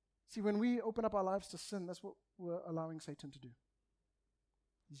 See, when we open up our lives to sin, that's what we're allowing Satan to do.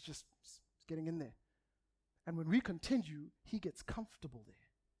 He's just getting in there. And when we continue, he gets comfortable there.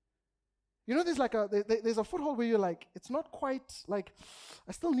 You know, there's a foothold where you're like, it's not quite like,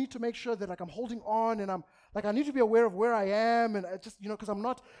 I still need to make sure that like I'm holding on, and I'm like, I need to be aware of where I am, and I just, because I'm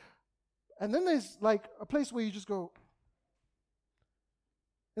not. And then there's like a place where you just go.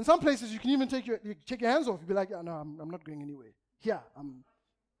 In some places, you can even take your hands off. You'll be like, yeah, no, I'm not going anywhere. Here,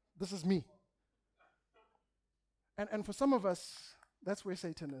 this is me. And for some of us, that's where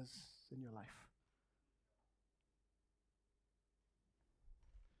Satan is in your life.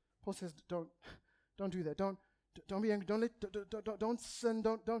 Paul says, don't do that. Don't be angry. Don't sin.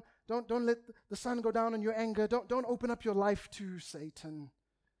 Don't let the sun go down on your anger. Don't open up your life to Satan.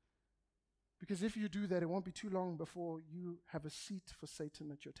 Because if you do that, it won't be too long before you have a seat for Satan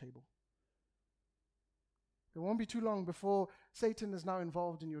at your table. It won't be too long before Satan is now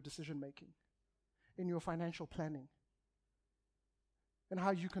involved in your decision making, in your financial planning, in how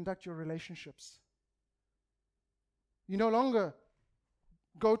you conduct your relationships. You no longer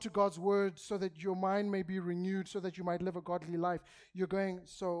go to God's word so that your mind may be renewed, so that you might live a godly life. You're going,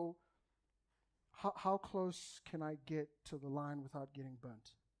 so how close can I get to the line without getting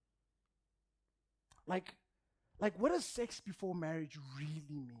burnt? Like what does sex before marriage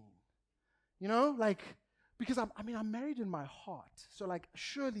really mean? You know, because I'm married in my heart. So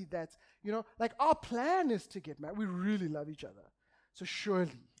surely that's, our plan is to get married. We really love each other. So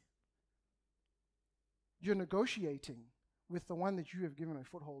surely you're negotiating with the one that you have given a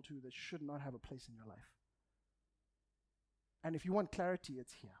foothold to that should not have a place in your life. And if you want clarity,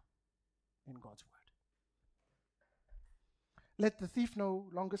 it's here in God's word. Let the thief no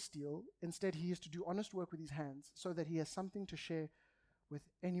longer steal. Instead, he is to do honest work with his hands so that he has something to share with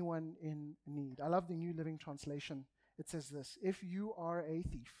anyone in need. I love the New Living Translation. It says this: if you are a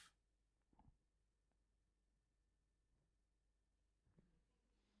thief,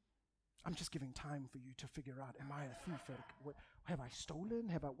 I'm just giving time for you to figure out, am I a thief? What, have I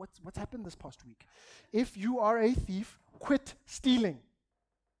stolen? What's happened this past week? If you are a thief, quit stealing.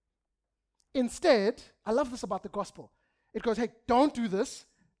 Instead, I love this about the gospel. It goes, hey, don't do this.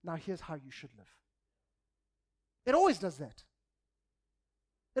 Now here's how you should live. It always does that.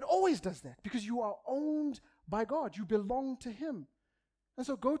 It always does that because you are owned by God. You belong to Him. And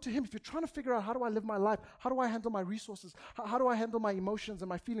so go to Him. If you're trying to figure out, how do I live my life? How do I handle my resources? How do I handle my emotions and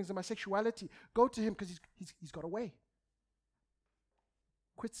my feelings and my sexuality? Go to Him because he's got a way.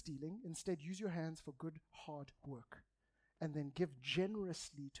 Quit stealing. Instead, use your hands for good, hard work. And then give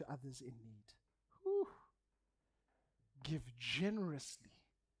generously to others in need. Whew. Give generously.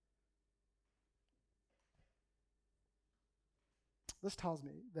 This tells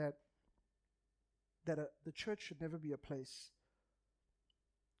me that the church should never be a place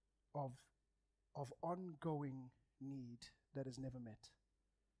of ongoing need that is never met.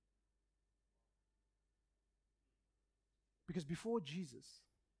 Because before Jesus,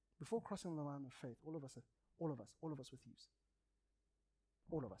 before crossing the line of faith, all of us were thieves.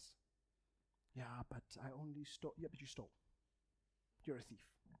 All of us. Yeah, but I only stole. Yeah, but you stole. You're a thief.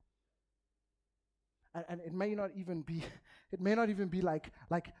 And it may not even be like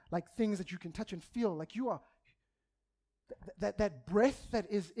things that you can touch and feel. Like you are. That breath that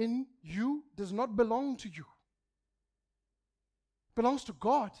is in you does not belong to you. It belongs to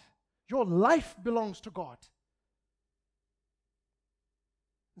God. Your life belongs to God.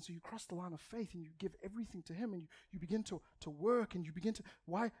 And so you cross the line of faith and you give everything to Him and you begin to work and you begin to,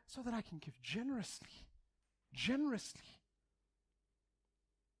 why? So that I can give generously. Generously.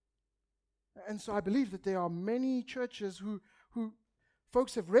 And so I believe that there are many churches who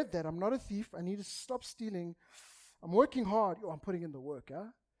folks have read that. I'm not a thief. I need to stop stealing. I'm working hard. I'm putting in the work.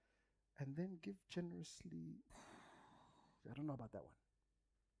 and then give generously. I don't know about that one.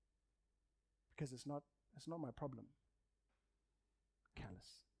 Because it's not my problem.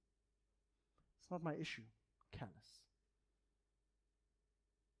 Callous. It's not my issue. Callous.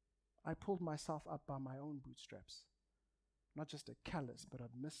 I pulled myself up by my own bootstraps. Not just a callous, but a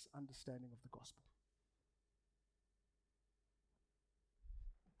misunderstanding of the gospel.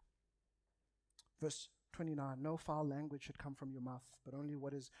 Verse 29, no foul language should come from your mouth, but only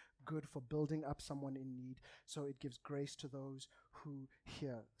what is good for building up someone in need, so it gives grace to those who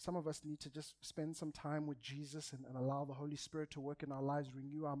hear. Some of us need to just spend some time with Jesus and allow the Holy Spirit to work in our lives,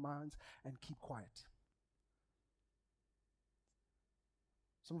 renew our minds, and keep quiet.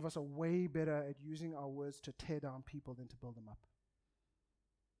 Some of us are way better at using our words to tear down people than to build them up.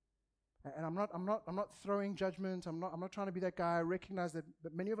 And I'm not throwing judgment. I'm not trying to be that guy. I recognize that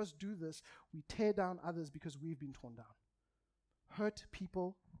many of us do this. We tear down others because we've been torn down. Hurt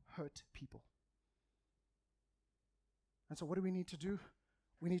people hurt people. And so what do we need to do?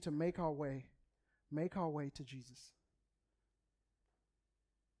 We need to make our way to Jesus,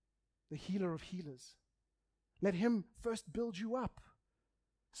 the healer of healers. Let him first build you up.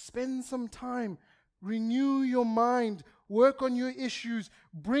 Spend some time. Renew your mind. Work on your issues.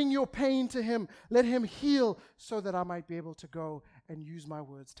 Bring your pain to him. Let him heal so that I might be able to go and use my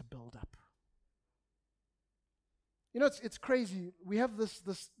words to build up. You know, it's crazy. We have this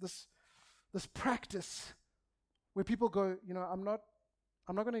practice where people go, you know, I'm not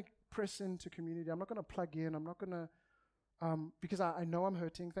going to press into community. I'm not going to plug in. I'm not going to, because I know I'm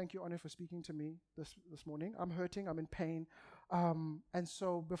hurting. Thank you, Anne, for speaking to me this morning. I'm hurting. I'm in pain. And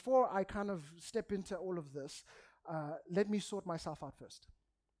so before I kind of step into all of this, let me sort myself out first.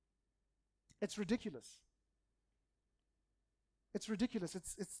 It's ridiculous. It's ridiculous.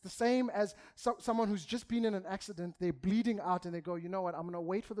 It's the same as someone who's just been in an accident. They're bleeding out and they go, you know what, I'm going to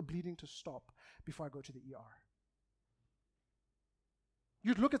wait for the bleeding to stop before I go to the ER.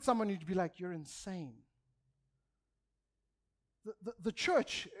 You'd look at someone and you'd be like, you're insane. The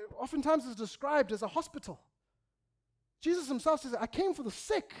church oftentimes is described as a hospital. Jesus himself says, I came for the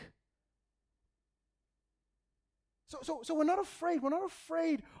sick. So we're not afraid. We're not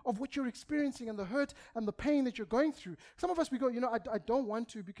afraid of what you're experiencing and the hurt and the pain that you're going through. Some of us, we go, you know, I don't want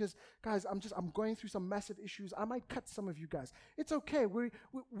to because, guys, I'm going through some massive issues. I might cut some of you guys. It's okay.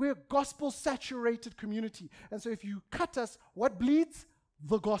 We're a gospel-saturated community. And so if you cut us, what bleeds?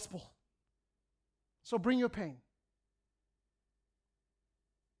 The gospel. So bring your pain.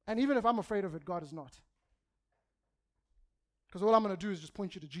 And even if I'm afraid of it, God is not. Because all I'm going to do is just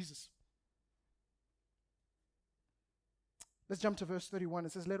point you to Jesus. Let's jump to verse 31.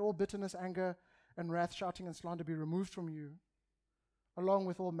 It says, let all bitterness, anger, and wrath, shouting, and slander be removed from you, along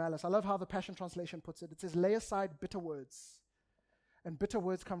with all malice. I love how the Passion Translation puts it. It says, lay aside bitter words. And bitter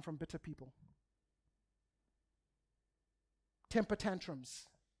words come from bitter people. Temper tantrums.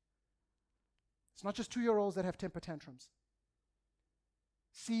 It's not just 2-year-olds that have temper tantrums.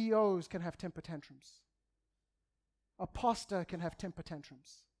 CEOs can have temper tantrums. A pastor can have temper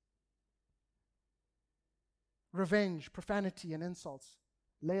tantrums. Revenge, profanity, and insults,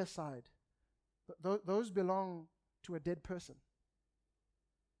 lay aside. Those belong to a dead person.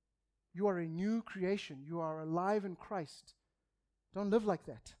 You are a new creation. You are alive in Christ. Don't live like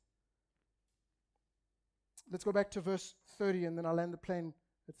that. Let's go back to verse 30, and then I'll land the plane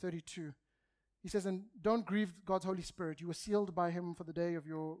at 32. He says, and don't grieve God's Holy Spirit. You were sealed by him for the day of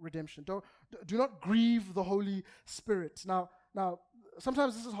your redemption. Do not grieve the Holy Spirit. Now,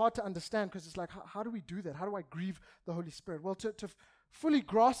 sometimes this is hard to understand because it's like, how do we do that? How do I grieve the Holy Spirit? Well, to fully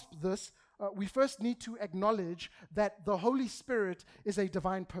grasp this, we first need to acknowledge that the Holy Spirit is a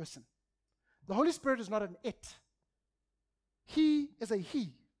divine person. The Holy Spirit is not an it. He is a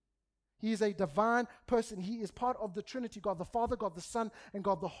he. He is a divine person. He is part of the Trinity, God the Father, God the Son, and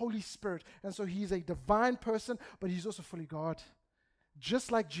God the Holy Spirit. And so he is a divine person, but he's also fully God,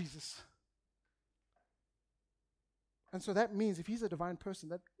 just like Jesus. And so that means if he's a divine person,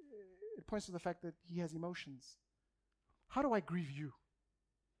 that it points to the fact that he has emotions. How do I grieve you?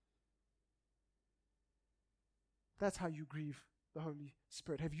 That's how you grieve the Holy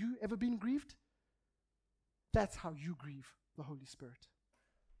Spirit. Have you ever been grieved? That's how you grieve the Holy Spirit.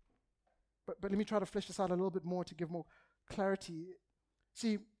 But let me try to flesh this out a little bit more to give more clarity.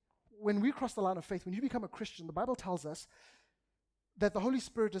 See, when we cross the line of faith, when you become a Christian, the Bible tells us that the Holy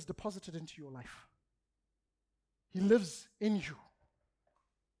Spirit is deposited into your life. He lives in you.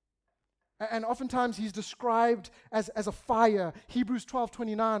 And oftentimes he's described as a fire. Hebrews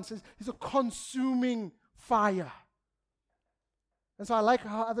 12:29 says he's a consuming fire. And so I like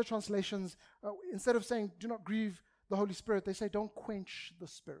how other translations, instead of saying do not grieve the Holy Spirit, they say don't quench the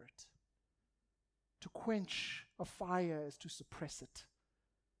Spirit. To quench a fire is to suppress it,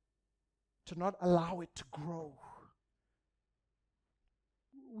 to not allow it to grow.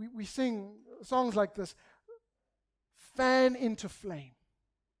 We sing songs like this, fan into flame.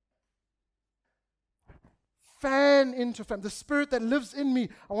 Fan into flame. The spirit that lives in me,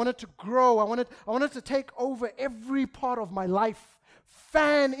 I want it to grow. I want it to take over every part of my life.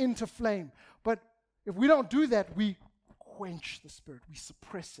 Fan into flame. But if we don't do that, we quench the spirit. We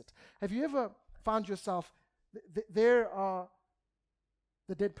suppress it. Have you ever found yourself, there are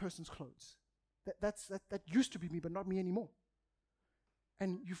the dead person's clothes. That used to be me, but not me anymore.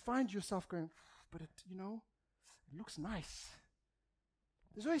 And you find yourself going, but it looks nice.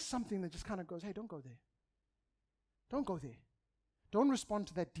 There's always something that just kind of goes, hey, don't go there. Don't go there. Don't respond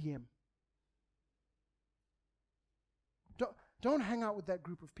to that DM. Don't hang out with that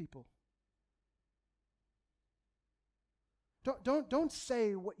group of people. Don't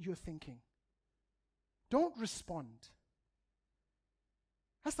say what you're thinking. Don't respond.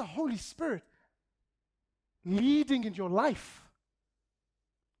 That's the Holy Spirit leading in your life.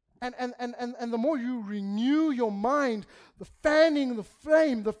 And the more you renew your mind, the fanning, the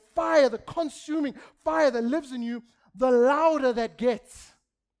flame, the fire, the consuming fire that lives in you, the louder that gets.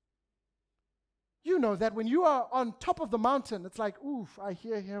 You know that when you are on top of the mountain, it's like, oof, I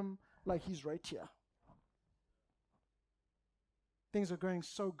hear him like he's right here. Things are going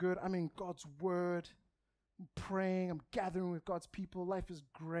so good. I'm in God's word. I'm praying. I'm gathering with God's people. Life is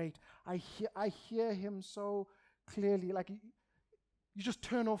great. I hear him so clearly. Like you just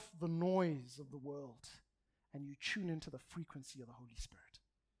turn off the noise of the world and you tune into the frequency of the Holy Spirit.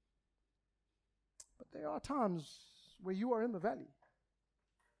 But there are times where you are in the valley.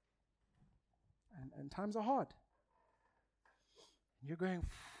 And times are hard. You're going,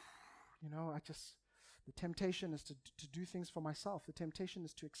 the temptation is to do things for myself. The temptation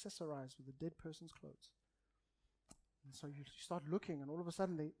is to accessorize with a dead person's clothes. And so you start looking, and all of a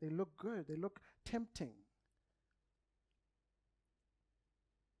sudden they look good. They look tempting.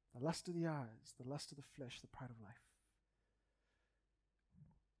 The lust of the eyes, the lust of the flesh, the pride of life.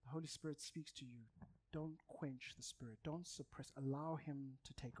 The Holy Spirit speaks to you. Don't quench the Spirit. Don't suppress. Allow him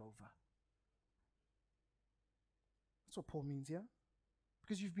to take over. That's what Paul means here.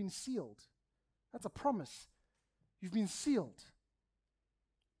 Because you've been sealed. That's a promise. You've been sealed.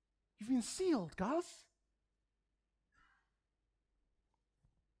 You've been sealed, guys.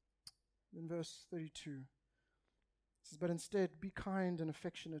 In verse 32, it says, but instead be kind and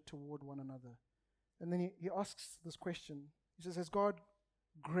affectionate toward one another. And then he asks this question. He says, has God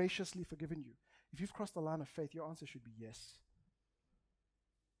graciously forgiven you? If you've crossed the line of faith, your answer should be yes.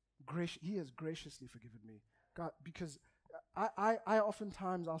 He has graciously forgiven me. God, because I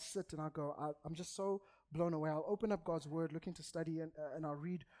oftentimes I'll sit and I'll go, I'm just so blown away. I'll open up God's word, looking to study, and I'll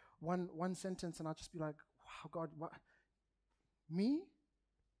read one sentence, and I'll just be like, wow, God, what? Me?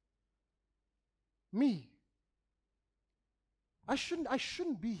 I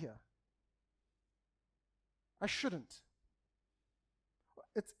shouldn't be here. I shouldn't.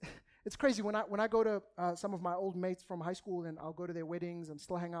 It's crazy when I go to some of my old mates from high school, and I'll go to their weddings and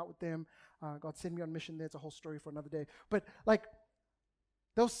still hang out with them. God sent me on mission there. It's a whole story for another day. But like,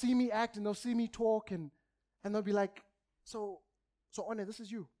 they'll see me act and they'll see me talk, and they'll be like, so One, this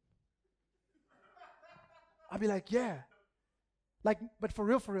is you. I'll be like, yeah. Like, but for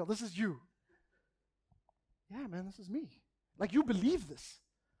real, this is you. Yeah, man, this is me. Like, you believe this.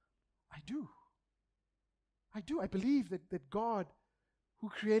 I do. I believe that God, who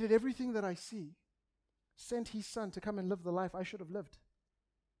created everything that I see, sent his son to come and live the life I should have lived.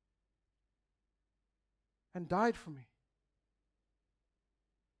 And died for me.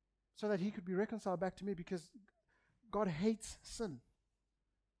 So that he could be reconciled back to me, because God hates sin.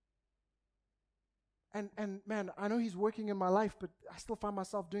 And man, I know he's working in my life, but I still find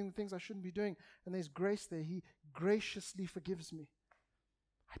myself doing the things I shouldn't be doing. And there's grace there. He graciously forgives me.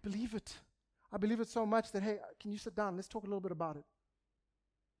 I believe it. I believe it so much that, hey, can you sit down? Let's talk a little bit about it.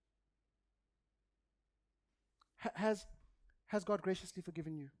 Has God graciously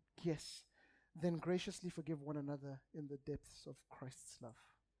forgiven you? Yes. Then graciously forgive one another in the depths of Christ's love.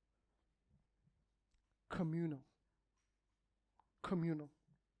 Communal.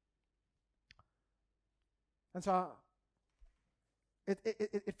 And so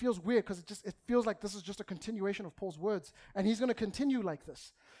it feels weird, because it feels like this is just a continuation of Paul's words, and he's going to continue like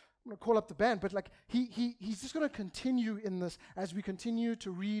this. I'm going to call up the band, but like he's just going to continue in this as we continue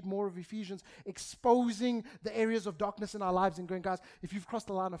to read more of Ephesians, exposing the areas of darkness in our lives and going, guys, if you've crossed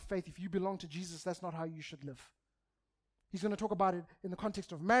the line of faith, if you belong to Jesus, that's not how you should live. He's going to talk about it in the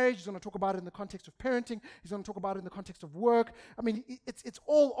context of marriage. He's going to talk about it in the context of parenting. He's going to talk about it in the context of work. I mean, it's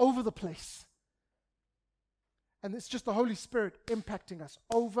all over the place. And it's just the Holy Spirit impacting us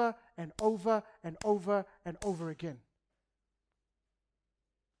over and over and over and over again.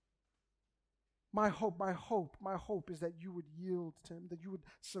 My hope is that you would yield to Him, that you would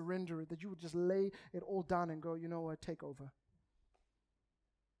surrender it, that you would just lay it all down and go, you know what, take over.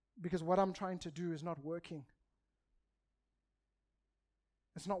 Because what I'm trying to do is not working.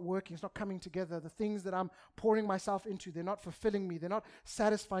 It's not working. It's not coming together. The things that I'm pouring myself into, they're not fulfilling me. They're not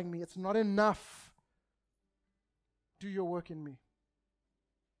satisfying me. It's not enough. Do your work in me.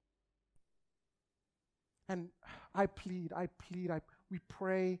 And we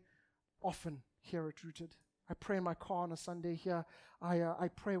pray often here at Rooted. I pray in my car on a Sunday here. I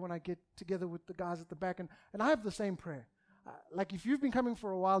pray when I get together with the guys at the back. And I have the same prayer. Like if you've been coming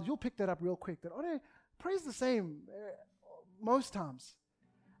for a while, you'll pick that up real quick. That, pray's the same most times.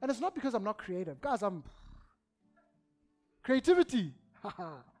 And it's not because I'm not creative. Guys, I'm creativity.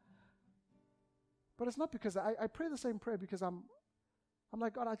 But it's not because I pray the same prayer because I'm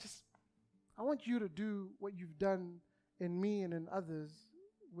like, God, I want you to do what you've done in me and in others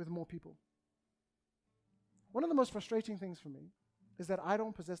with more people. One of the most frustrating things for me is that I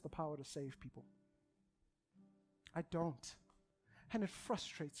don't possess the power to save people. I don't. And it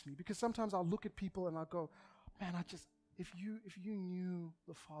frustrates me because sometimes I'll look at people and I'll go, man, if you knew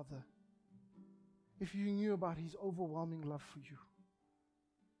the Father, if you knew about His overwhelming love for you,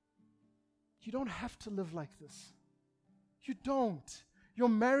 you don't have to live like this. You don't. Your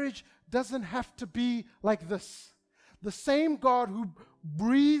marriage doesn't have to be like this. The same God who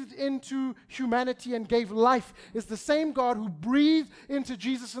breathed into humanity and gave life is the same God who breathed into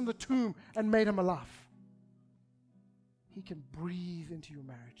Jesus in the tomb and made Him alive. He can breathe into your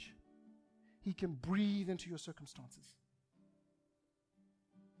marriage. He can breathe into your circumstances.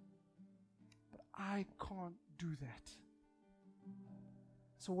 But I can't do that.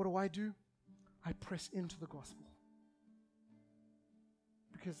 So what do? I press into the gospel.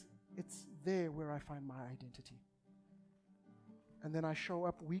 Because it's there where I find my identity. And then I show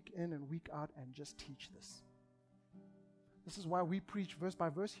up week in and week out and just teach this. This is why we preach verse by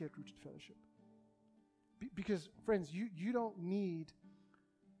verse here at Rooted Fellowship. Because, friends, you don't need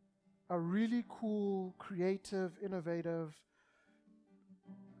a really cool, creative, innovative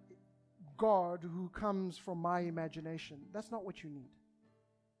God who comes from my imagination. That's not what you need.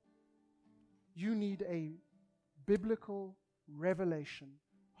 You need a biblical revelation,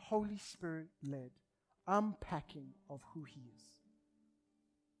 Holy Spirit-led unpacking of who He is.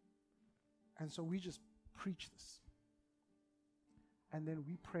 And so we just preach this. And then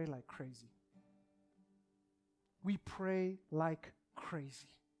we pray like crazy. We pray like crazy.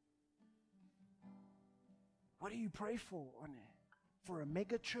 What do you pray for, One? For a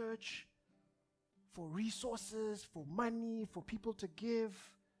mega church? For resources? For money? For people to give?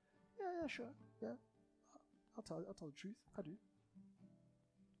 Yeah, sure. Yeah. I'll tell the truth. I do.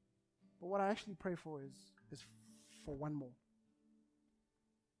 But what I actually pray for is for one more.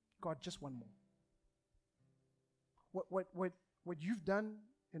 God, just one more. What you've done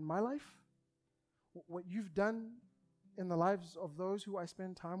in my life, what you've done in the lives of those who I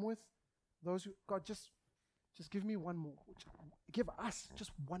spend time with, those who, God, just give me one more. Give us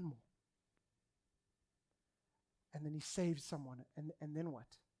just one more. And then He saves someone. And then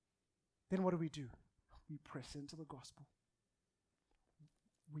what? Then what do? We press into the gospel.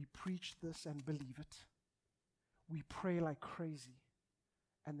 We preach this and believe it. We pray like crazy.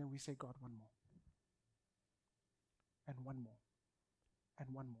 And then we say, God, one more. And one more. And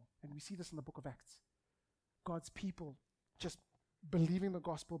one more. And we see this in the book of Acts. God's people just believing the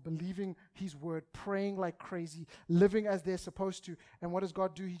gospel, believing His word, praying like crazy, living as they're supposed to. And what does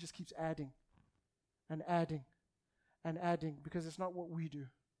God do? He just keeps adding and adding and adding, because it's not what we do.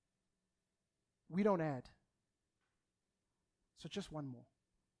 We don't add. So just one more.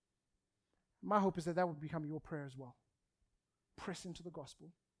 My hope is that would become your prayer as well. Press into the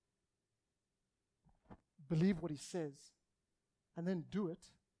gospel. Believe what He says. And then do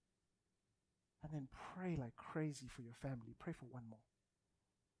it. And then pray like crazy for your family. Pray for one more.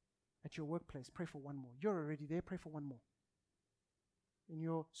 At your workplace, pray for one more. You're already there, pray for one more. In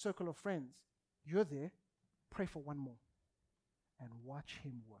your circle of friends, you're there, pray for one more. And watch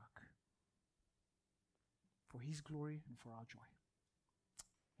Him work. For His glory and for our joy.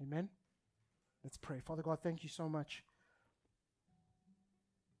 Amen? Let's pray. Father God, thank You so much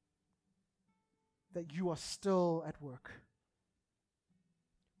that You are still at work,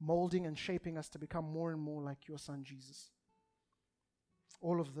 molding and shaping us to become more and more like Your Son, Jesus.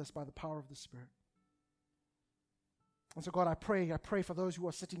 All of this by the power of the Spirit. And so God, I pray for those who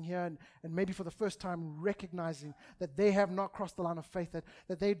are sitting here and maybe for the first time recognizing that they have not crossed the line of faith,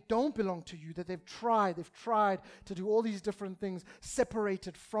 that they don't belong to you, that they've tried to do all these different things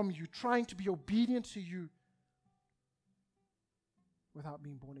separated from you, trying to be obedient to you without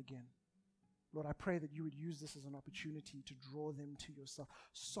being born again. Lord, I pray that you would use this as an opportunity to draw them to yourself.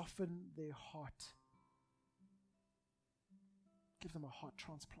 Soften their heart. Give them a heart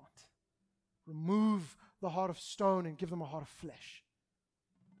transplant. Remove the heart of stone and give them a heart of flesh.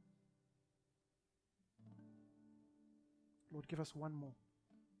 Lord, give us one more.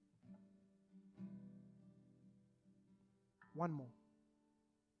 One more.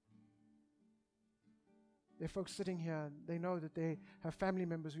 There are folks sitting here, and they know that they have family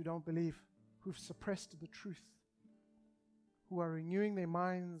members who don't believe, who've suppressed the truth, who are renewing their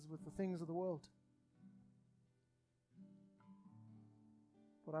minds with the things of the world.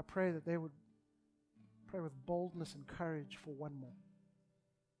 Lord, I pray that they would pray with boldness and courage for one more.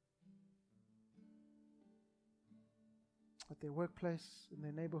 At their workplace, in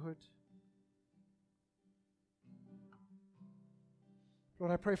their neighborhood.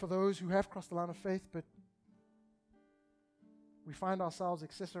 Lord, I pray for those who have crossed the line of faith, but we find ourselves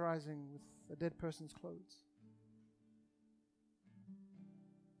accessorizing with a dead person's clothes.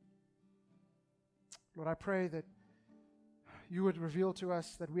 Lord, I pray that you would reveal to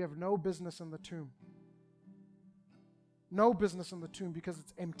us that we have no business in the tomb. No business in the tomb because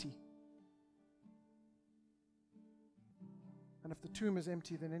it's empty. And if the tomb is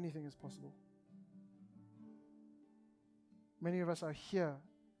empty, then anything is possible. Many of us are here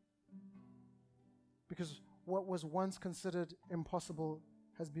because what was once considered impossible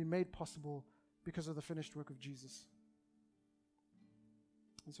has been made possible because of the finished work of Jesus.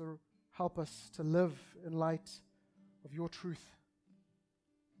 And so help us to live in light of your truth.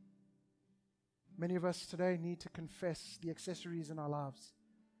 Many of us today need to confess the accessories in our lives,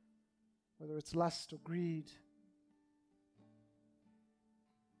 whether it's lust or greed,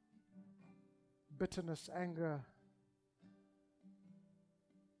 bitterness, anger.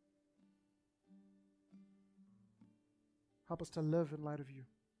 Help us to live in light of you.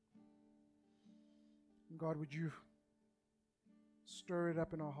 And God, would you stir it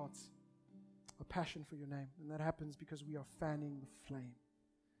up in our hearts, a passion for your name. And that happens because we are fanning the flame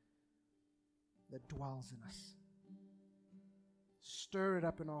that dwells in us. Stir it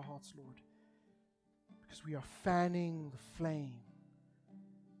up in our hearts, Lord, because we are fanning the flame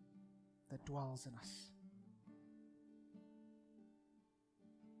that dwells in us.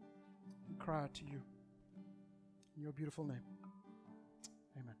 We cry out to you in your beautiful name.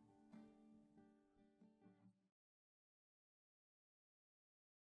 Amen.